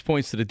up 6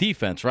 points to the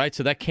defense, right?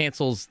 So that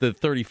cancels the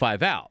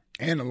 35 out.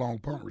 And the long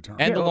punt return.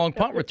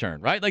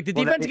 Return, right? Like the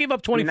defense gave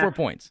up 24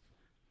 points.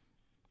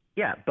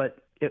 Yeah, but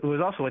it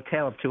was also a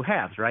tale of two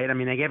halves, right? I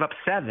mean, they gave up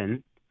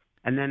 7,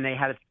 and then they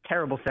had a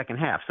terrible second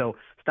half. So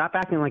stop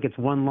acting like it's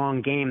one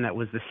long game that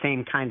was the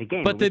same kind of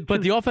game. But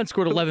the offense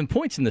scored 11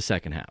 points in the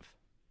second half.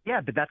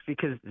 Yeah, but that's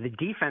because the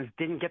defense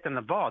didn't get them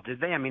the ball,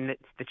 did they? I mean,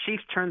 the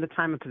Chiefs turned the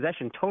time of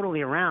possession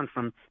totally around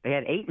from they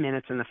had 8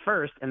 minutes in the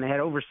first and they had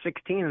over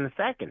 16 in the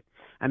second.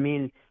 I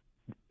mean,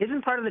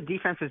 isn't part of the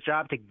defense's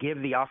job to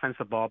give the offense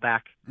the ball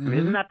back? I mean,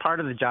 isn't that part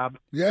of the job?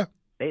 Yeah.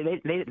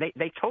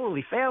 They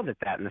totally failed at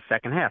that in the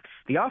second half.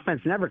 The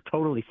offense never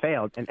totally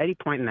failed at any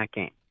point in that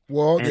game.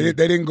 Well, they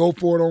didn't go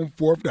for it on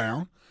fourth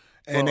down.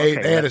 And they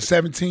had a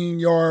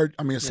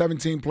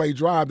 17-play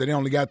drive that they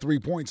only got 3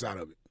 points out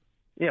of it.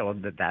 Yeah, well,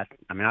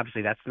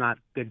 obviously that's not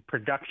good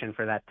production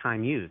for that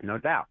time used, no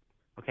doubt.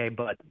 Okay,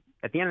 but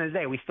At the end of the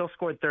day, we still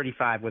scored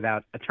 35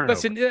 without a turnover.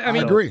 Listen, I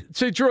mean, agree.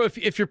 So, Drew,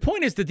 if your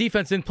point is the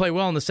defense didn't play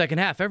well in the second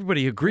half,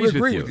 everybody agrees We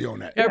agree with you. with you on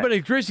that. Everybody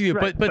agrees with you.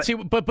 Right,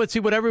 But see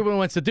what everyone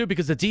wants to do,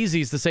 because it's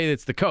easy, is to say that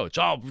it's the coach.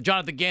 Oh,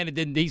 Jonathan Gannon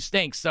didn't. He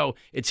stinks, so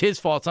it's his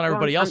fault. It's not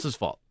everybody else's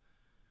fault.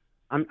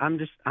 I'm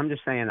just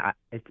saying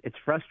it's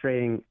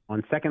frustrating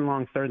on second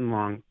long, third and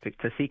long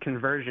to see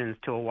conversions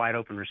to a wide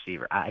open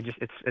receiver.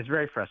 It's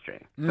very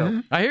frustrating.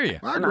 So I hear you.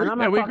 I agree.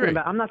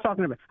 I'm not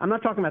talking about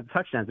the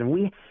touchdowns.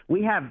 And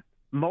we have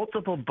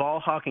multiple ball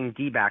hawking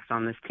D-backs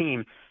on this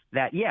team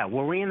that,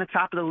 were we in the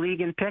top of the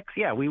league in picks?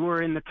 Yeah, we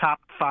were in the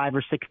top 5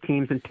 or 6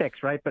 teams in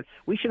picks, right? But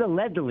we should have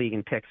led the league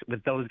in picks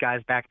with those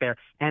guys back there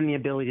and the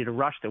ability to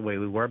rush the way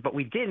we were. But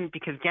we didn't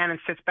because Gannon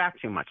sits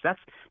back too much. That's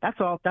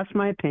all. That's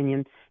my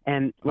opinion.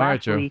 And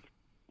lastly,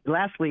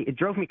 it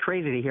drove me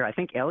crazy to hear. I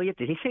think Elliott,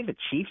 did he say the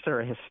Chiefs are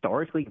a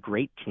historically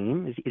great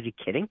team? Is he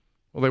kidding?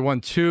 Well, they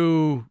won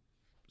 2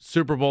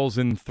 Super Bowls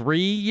in 3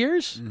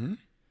 years? Mm-hmm.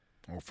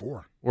 Or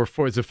 4. Or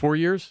 4? Is it 4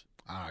 years?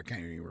 I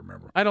can't even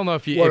remember. I don't know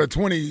if you. Well, the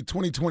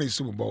 2020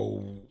 Super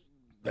Bowl,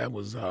 that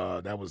was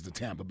the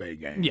Tampa Bay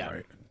game. Yeah.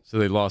 Right? So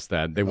they lost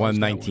that. They won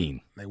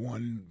 19. They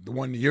won the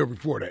one the year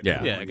before that.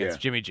 Yeah. Against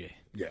Jimmy G.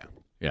 Yeah.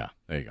 Yeah,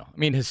 there you go. I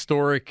mean,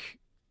 historic.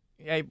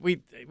 Yeah,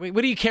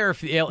 what do you care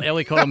if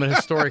Ellie called him a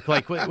historic?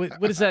 Like,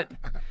 what is that?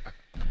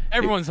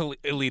 Everyone's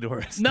elite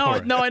or No,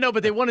 I know,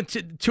 but they won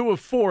 2 of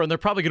 4, and they're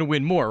probably going to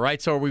win more,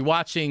 right? So are we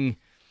watching?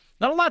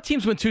 Not a lot of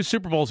teams win 2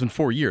 Super Bowls in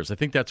 4 years. I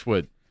think that's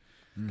what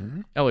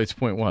Elliott's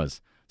point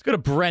was. Let's go to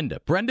Brenda.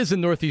 Brenda's in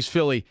Northeast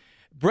Philly.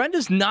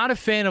 Brenda's not a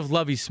fan of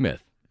Lovie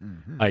Smith.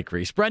 Ike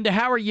Reese. Brenda,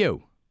 how are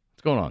you?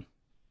 What's going on?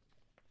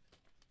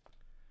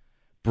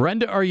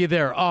 Brenda, are you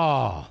there?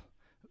 Oh,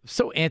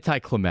 so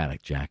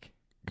anticlimactic, Jack.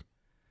 Let's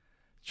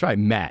try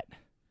Matt.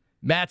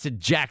 Matt's in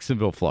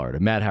Jacksonville, Florida.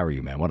 Matt, how are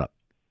you, man? What up?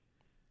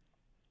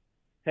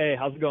 Hey,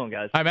 how's it going,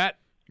 guys? Hi, Matt.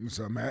 What's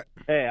up, Matt?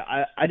 Hey,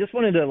 I just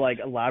wanted to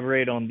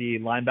elaborate on the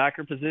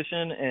linebacker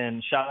position,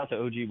 and shout out to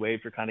OG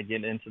Wade for kind of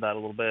getting into that a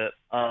little bit.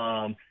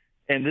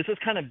 And this is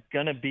kind of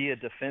gonna be a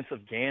defense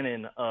of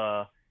Gannon.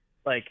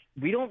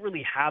 We don't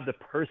really have the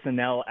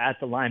personnel at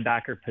the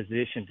linebacker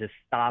position to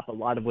stop a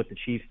lot of what the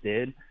Chiefs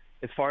did.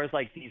 As far as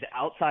these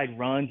outside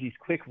runs, these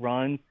quick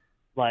runs,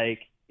 OG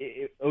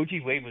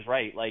Wade was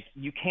right.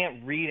 You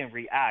can't read and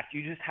react.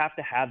 You just have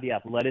to have the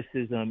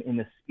athleticism and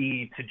the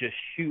speed to just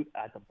shoot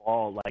at the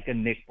ball like a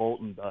Nick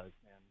Bolton does,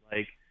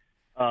 man.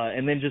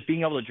 And then just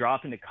being able to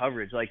drop into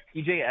coverage.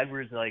 TJ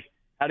Edwards,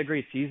 had a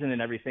great season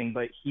and everything,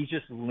 but he's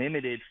just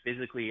limited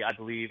physically, I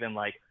believe, in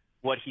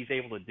what he's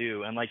able to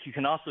do. And you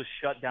can also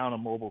shut down a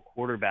mobile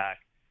quarterback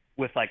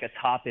with a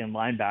top end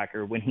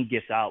linebacker when he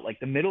gets out.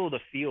 The middle of the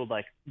field,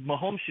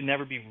 Mahomes should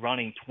never be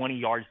running 20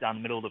 yards down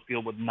the middle of the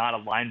field with not a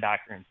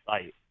linebacker in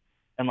sight.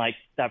 And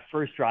that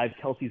first drive,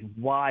 Kelsey's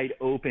wide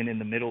open in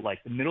the middle. The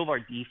middle of our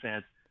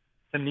defense,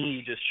 to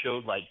me, just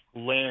showed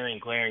glaring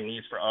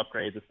needs for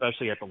upgrades,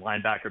 especially at the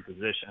linebacker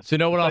position. So you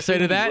know what I'll say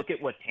to that? Look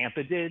at what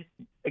Tampa did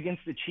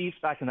against the Chiefs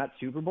back in that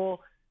Super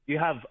Bowl. You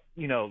have,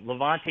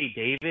 Levante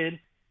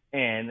David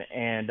and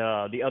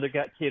the other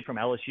kid from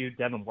LSU,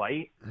 Devin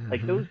White.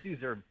 Those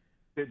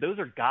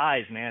are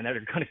guys, man, that are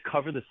going to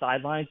cover the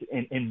sidelines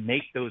and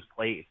make those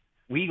plays.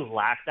 We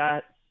lack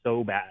that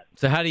so bad.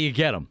 So how do you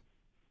get them?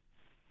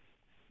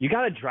 You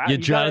got to draft. You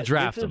got to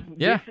draft them.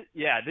 This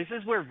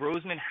is where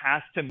Roseman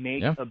has to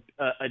make a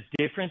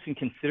difference in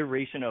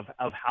consideration of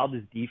how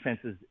this defense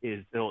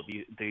is built.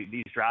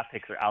 These draft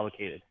picks are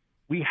allocated.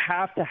 We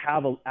have to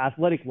have an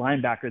athletic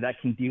linebacker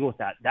that can deal with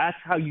that. That's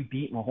how you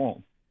beat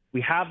Mahomes. We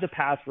have the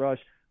pass rush.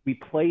 We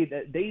played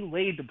that. They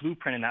laid the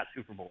blueprint in that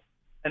Super Bowl.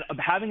 And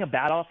having a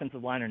bad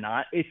offensive line or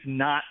not, it's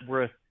not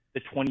worth the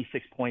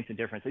 26 points in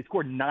difference. They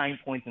scored 9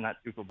 points in that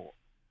Super Bowl.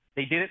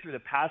 They did it through the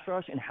pass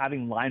rush and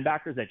having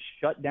linebackers that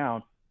shut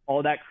down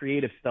all that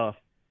creative stuff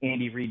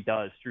Andy Reid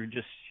does through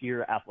just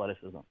sheer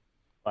athleticism.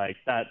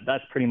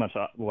 That's pretty much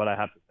what I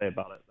have to say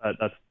about it.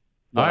 That's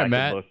what all right, I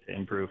Matt. look to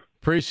improve.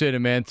 Appreciate it,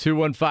 man.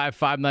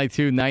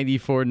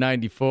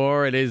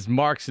 215-592-9494. It is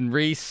Marks and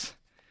Reese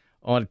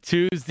on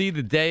Tuesday,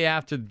 the day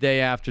after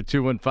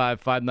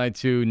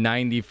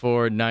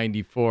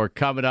 215-592-9494.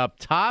 Coming up,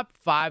 top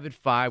 5 at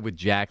 5 with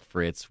Jack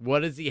Fritz. What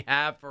does he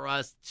have for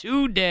us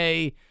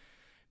today?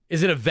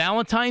 Is it a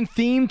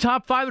Valentine-themed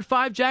top 5 at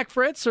 5, Jack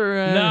Fritz? Or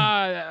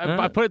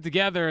I put it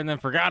together and then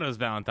forgot it was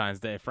Valentine's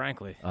Day,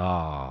 frankly.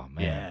 Oh,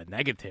 man. Yeah,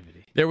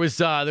 negativity. There was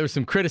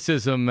some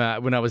criticism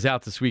when I was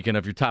out this weekend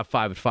of your top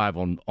 5 at 5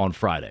 on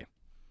Friday.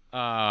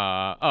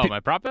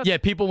 My prop bets? Yeah,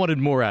 people wanted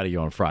more out of you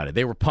on Friday.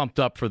 They were pumped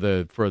up for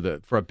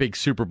a big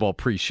Super Bowl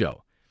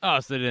pre-show. Oh,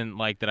 so they didn't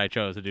like that I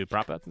chose to do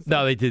prop bets and stuff?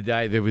 No, they did.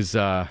 There was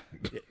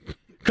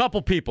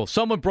couple people.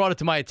 Someone brought it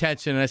to my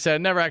attention, and I said I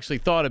never actually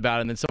thought about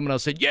it. And then someone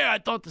else said, "Yeah, I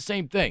thought the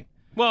same thing."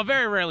 Well,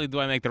 very rarely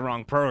do I make the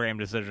wrong program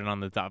decision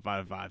on the top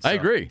 5 at 5. So I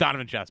agree.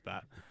 Donovan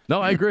Chestbat.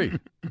 No, I agree.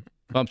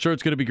 I'm sure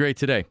it's going to be great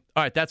today.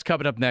 All right, that's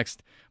coming up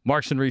next.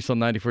 Marks and Reese on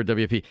 94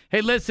 WP.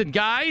 Hey, listen,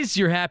 guys,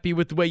 you're happy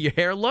with the way your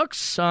hair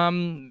looks?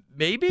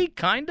 Maybe,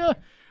 kind of.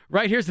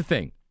 Right, here's the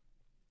thing.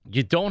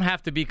 You don't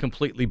have to be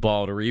completely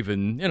bald or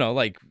even,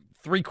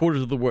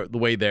 3/4 of the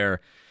way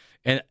there.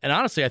 And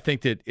honestly, I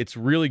think that it's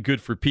really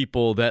good for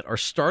people that are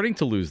starting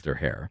to lose their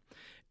hair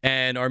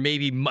and are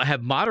maybe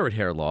have moderate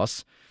hair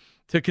loss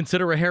to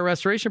consider a hair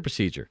restoration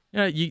procedure.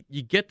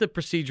 You get the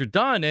procedure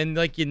done, and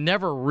like you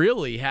never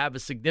really have a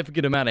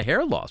significant amount of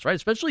hair loss, right?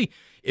 Especially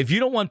if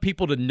you don't want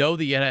people to know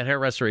that you had a hair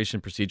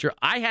restoration procedure.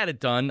 I had it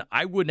done.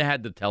 I wouldn't have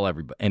had to tell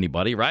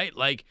anybody, right?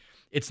 Like,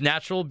 it's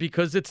natural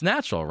because it's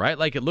natural, right?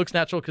 Like, it looks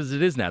natural because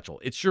it is natural.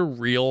 It's your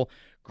real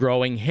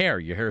growing hair.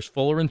 Your hair is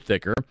fuller and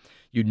thicker.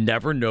 You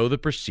never know the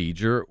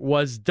procedure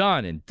was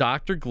done. And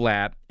Dr.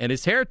 Glatt and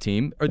his hair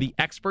team are the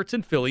experts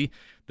in Philly,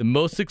 the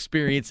most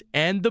experience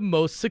and the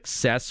most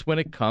success when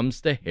it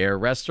comes to hair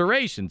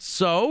restoration.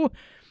 So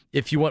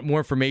if you want more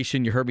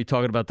information, you heard me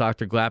talking about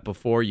Dr. Glatt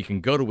before, you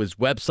can go to his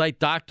website,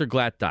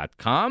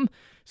 drglatt.com,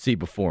 see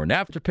before and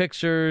after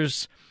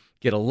pictures,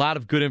 get a lot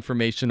of good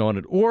information on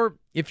it. Or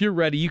if you're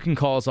ready, you can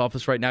call his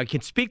office right now. You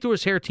can speak to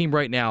his hair team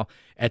right now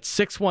at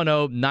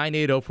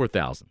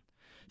 610-980-4000.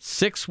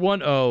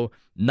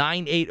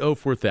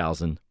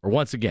 610-980-4000. Or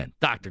once again,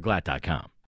 drglatt.com.